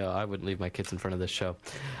 There we go. I wouldn't leave my kids in front of this show.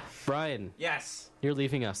 Brian, Yes. you're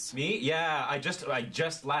leaving us. Me? Yeah. I just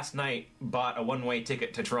last night bought a one-way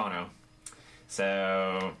ticket to Toronto.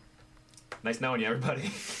 So nice knowing you, everybody.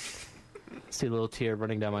 See a little tear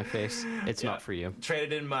running down my face. It's Yeah. not for you.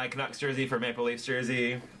 Traded in my Canucks jersey for Maple Leafs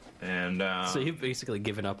jersey, and So you've basically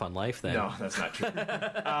given up on life then. no, that's not true. No,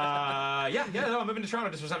 I'm moving to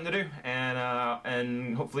Toronto just for something to do,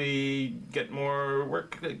 and hopefully get more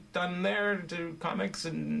work done there, do comics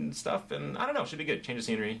and stuff, and I don't know, should be good. Change of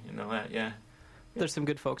scenery and all that. Yeah, There's some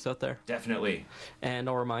good folks out there. definitely. And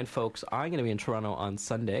I'll remind folks, I'm going to be in Toronto on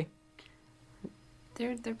Sunday.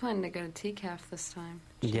 They're planning to go to TCAF this time.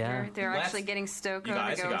 Yeah. They're Let's- actually getting Stokoe You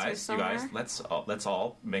guys, to you go to guys, you somewhere. guys. Let's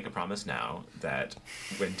all make a promise now that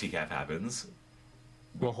when TCAF happens,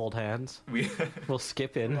 We'll hold hands. we We'll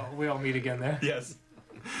skip in. Well, we all meet again there. yes.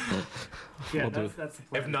 Yeah, We'll do. that's the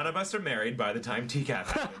plan. If none of us are married by the time TCAF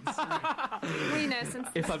happens, We know since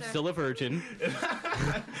If I'm the- still a virgin. I'm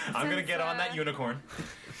gonna Since, get on that unicorn.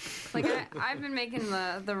 Like I've been making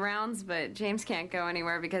the rounds, but James can't go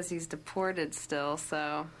anywhere because he's deported still.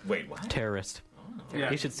 So Wait, what? Terrorist.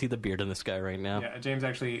 Yeah. You should see the beard in this guy right now. Yeah, James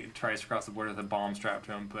actually tries to cross the border with a bomb strapped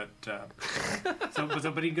to him, but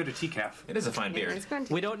but he can go to TCAF. It is a fine yeah, beard. he's going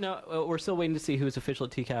to. We don't know. We're still waiting to see who's official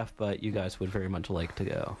at TCAF, but you guys would very much like to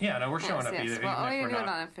go. Yeah, no, we're showing up yes. either. Well, even you're if we're good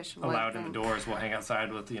not on official. allowed in the then. doors, we'll hang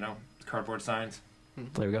outside with cardboard signs.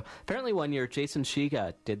 There we go. Apparently, one year Jason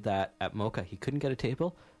Shiga did that at Mocha. He couldn't get a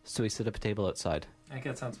table, so he set up a table outside. I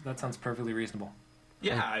think that sounds perfectly reasonable.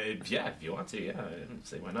 Yeah, if you want to, yeah, I don't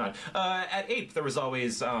say why not. At Ape, there was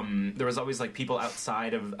always like people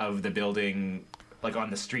outside of the building, like on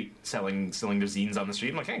the street, selling their zines on the street.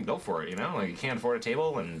 I'm like, hey, go for it, like you can't afford a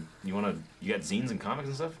table and you got zines and comics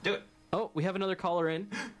and stuff, do it. Oh, we have another caller in.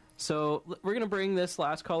 So we're going to bring this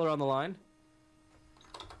last caller on the line.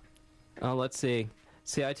 Let's see.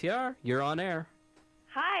 CITR, you're on air.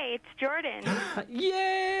 Hi, it's Jordan.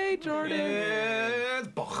 Yay, Jordan! Yes,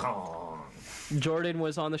 bochong. Jordan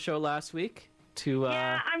was on the show last week to...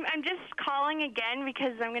 Yeah, I'm just calling again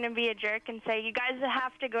because I'm going to be a jerk and say you guys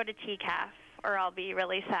have to go to TCAF or I'll be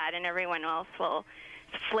really sad and everyone else will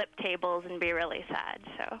flip tables and be really sad.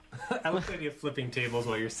 So. I like the idea of flipping tables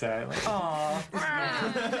while you're sad. Like,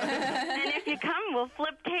 And if you come, we'll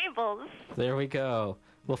flip tables. There we go.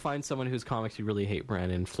 We'll find someone whose comics you really hate,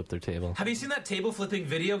 Brandon, and flip their table. Have you seen that table flipping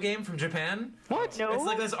video game from Japan? What? No. It's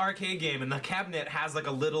like this arcade game, and the cabinet has like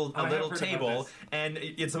a little I have heard about table, this. and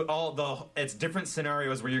it's different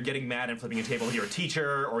scenarios where you're getting mad and flipping a table. You're a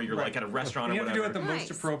teacher, or you're like at a restaurant, you or have to do it whatever. at the most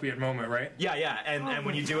Nice. appropriate moment, right? Yeah, and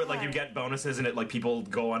when you do it, like you boy. get bonuses, and it like people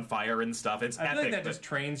go on fire and stuff. It's I feel epic. like that but- just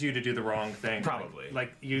trains you to do the wrong thing. Probably.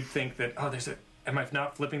 Like you'd think that, am I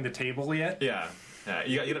not flipping the table yet? yeah.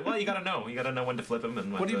 You gotta know. You gotta know when to flip them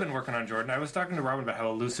and when What have you to- been working on, Jordan? I was talking to Robin about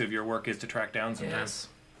how elusive your work is to track down sometimes. Yes.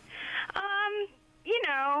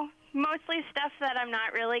 Mostly stuff that I'm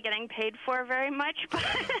not really getting paid for very much. But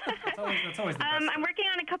That's always the best. I'm working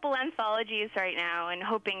on a couple anthologies right now and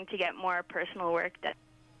hoping to get more personal work done.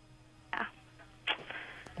 Yeah.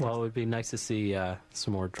 Well, it would be nice to see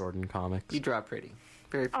some more Jordan comics. You draw pretty.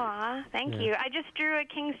 Very pretty. Aw, thank Yeah. you. I just drew a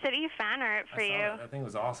King City fan art for I saw you. that. I think it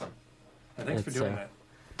was awesome. Thanks for It's, doing that.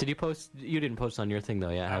 Did you post? You didn't post on your thing though,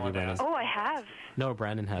 yeah? I Have you, wanted to Brandon? ask. Oh, I have. No,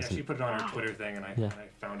 Brandon Yeah, hasn't. she put it on her Twitter thing, and I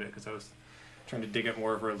found it because I was trying to dig up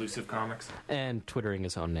more of her elusive comics. And twittering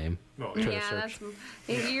his own name. Oh, Twitter Yeah, search.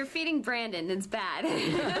 you're feeding Brandon. It's bad. I'm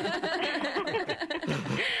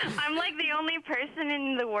like the only person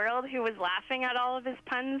in the world who was laughing at all of his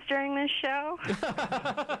puns during this show.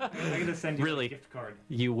 I'm going to send you Really? a gift card.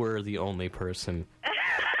 You were the only person. Oh,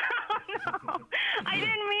 no. I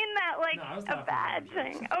didn't mean that like No, I was a laughing bad at your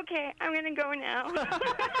jokes. thing. Okay, I'm going to go now.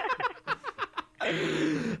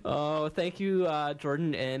 Oh, thank you,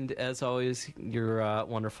 Jordan. And as always, you're a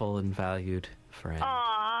wonderful and valued friend.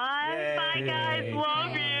 Aw, bye guys, love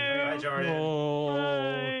you. Bye, Jordan. Oh.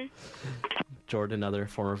 Bye. Jordan, another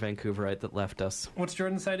former Vancouverite that left us. What's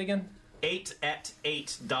Jordan's site again?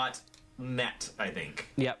 8at8.net, I think.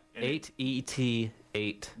 Yep, And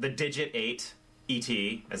 8ET8. The digit 8, ET,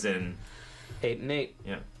 as in, 8 and 8.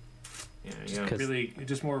 yeah. Yeah, yeah. 'Cause- Really,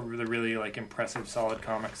 just more of the really like impressive, solid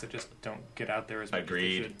comics that just don't get out there as much. As they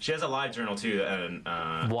Agreed. should. She has a live journal too, and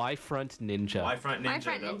Y-Front Ninja. LiveFront Ninja.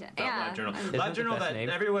 LiveFront Ninja, that yeah. Live journal. Isn't Live that journal the best that name?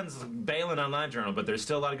 everyone's bailing on live journal, but there's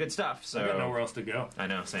still a lot of good stuff. I got nowhere So else to go. I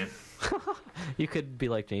know, same. You could be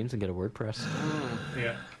like James and get a WordPress.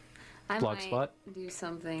 Yeah, I Blogspot? might do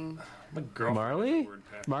something. I'm a girl. Marley?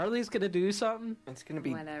 Marley's gonna do something? It's going to be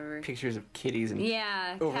Whatever. pictures of kitties and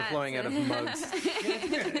Yeah. overflowing out cats. of mugs.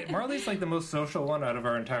 Marley's like the most social one out of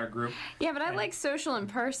our entire group. Yeah, but I like social in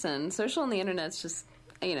person. Social on the internet's just,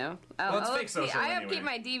 you know. Well, it's fake upkeep- social I anyway. upkeep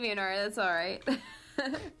my DeviantArt. That's all right.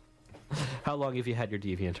 How long have you had your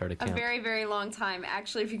DeviantArt A account? very, very long time.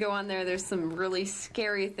 Actually, if you go on there, there's some really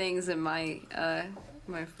scary things in my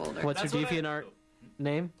my folder. What's That's your what I- DeviantArt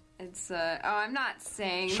name? It's I'm not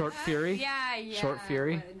saying. Short Fury? Yeah. Short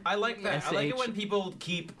Fury? but- I like that. I like it SH. when people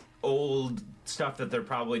keep old stuff that they're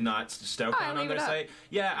probably not stoked Oh, I on leave their it up. site.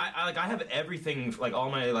 Yeah, I have everything, like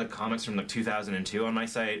all my like comics from like 2002 on my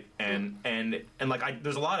site, and like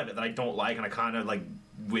there's a lot of it that I don't like, and I kind of like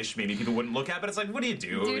wish maybe people wouldn't look at, but it's like, what do you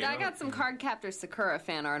do? Dude, you I know? got some Cardcaptor Sakura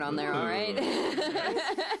fan art on there, all right?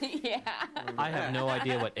 Yeah. I have no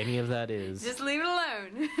idea what any of that is. Just leave it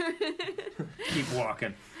alone. Keep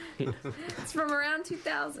walking. It's from around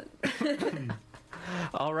 2000.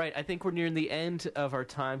 All right, I think we're nearing the end of our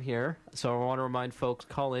time here. So I want to remind folks,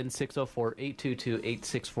 call in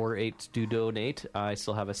 604-822-8648 to donate. I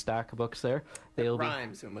still have a stack of books there. They'll be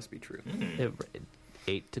Rhymes, so it must be true.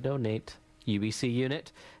 8 to donate. UBC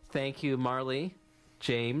unit. Thank you, Marley,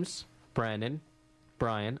 James, Brandon,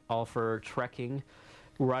 Brian, all for trekking,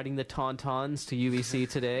 riding the Tauntauns to UBC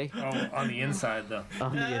today. Oh, on the inside though.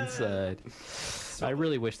 On the inside. I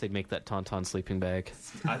really wish they'd make that Tauntaun sleeping bag.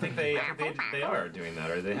 I think they are doing that,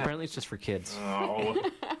 or they have. Apparently it's just for kids. Oh,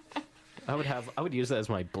 I would use that as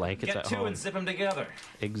my blankets get at two home. and zip them together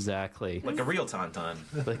Exactly. like a real tauntaun.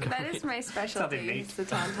 Like, That is my specialty. they make. It's the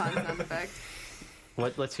Tauntaun sound effect.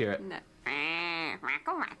 let's hear it. No.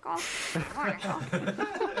 Rackle, rackle.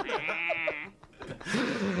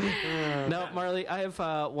 Now, Marley, I have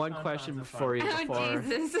one question for you. Oh, Before.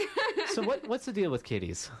 Jesus. So what's the deal with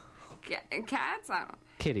kitties? Cats? I don't.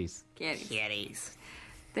 Kitties. Kitties.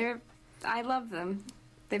 I love them.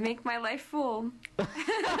 They make my life full.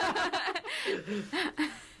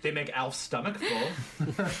 They make Alf's stomach full.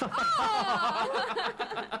 That's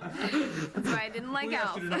why I didn't like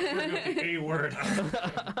Alf. A word.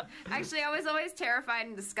 Actually, I was always terrified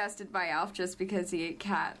and disgusted by Alf just because he ate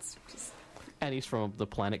cats. And he's from the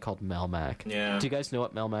planet called Melmac. Yeah. Do you guys know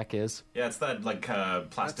what Melmac is? Yeah, it's that like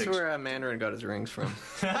plastic. That's where Mandarin got his rings from.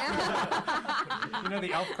 You know,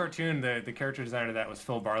 the Elf cartoon, the character designer of that was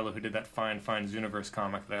Phil Barlow, who did that Fine Zooniverse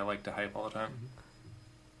comic that I like to hype all the time.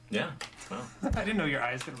 Yeah. Well. I didn't know your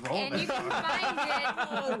eyes could roll. And that you can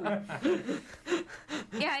find it.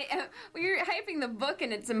 Yeah, you're hyping the book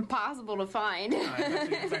and it's impossible to find.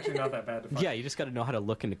 It's actually not that bad to find. Yeah, you just got to know how to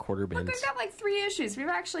look into quarter bins. Look, I've got like 3 issues. We've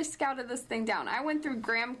actually scouted this thing down. I went through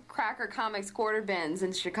Graham Cracker Comics quarter bins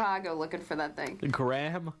in Chicago looking for that thing.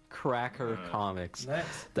 Graham Cracker Comics.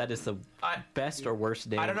 Nice. That is the best or worst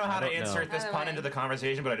name. I don't know how to know. insert this By the pun way. into the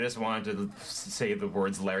conversation, but I just wanted to say the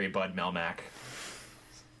words Larry Bud Melmac.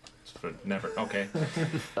 But never. Okay.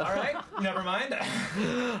 All right. Never mind.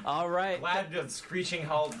 All right. Glad the screeching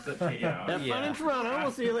halt. Have fun in Toronto. We'll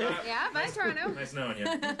see you later. Yeah, bye, Toronto. Nice knowing you.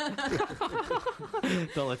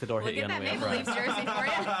 Don't let the door We'll hit you get on that the way Maple up. Leafs jersey for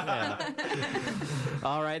you.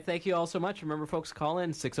 All right. Thank you all so much. Remember, folks, call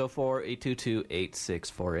in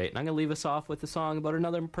 604-822-8648. And I'm going to leave us off with a song about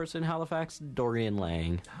another person in Halifax, Dorian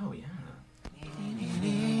Lang. Oh yeah.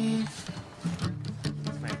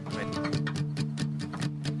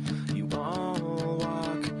 You all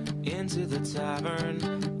walk into the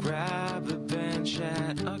tavern, grab a band and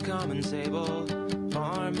chat, a common table.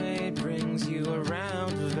 Barmaid brings you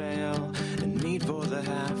around the veil, and meat for the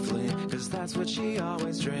halfling, 'cause that's what she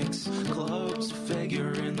always drinks. Close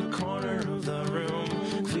figure in the corner of the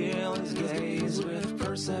room, feel his gaze with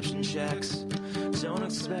perception checks. Don't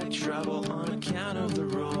expect trouble on account of the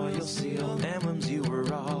royal seal emblems you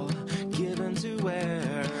were all given to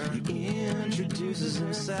wear. He introduces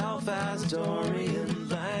himself as Dorian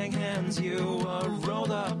Lang, hands you a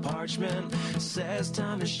rolled up parchment, says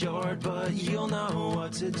time is short but you'll know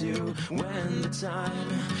what to do when the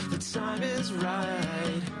time is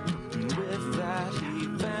right. With that he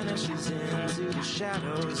vanishes into the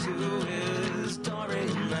shadows. Who is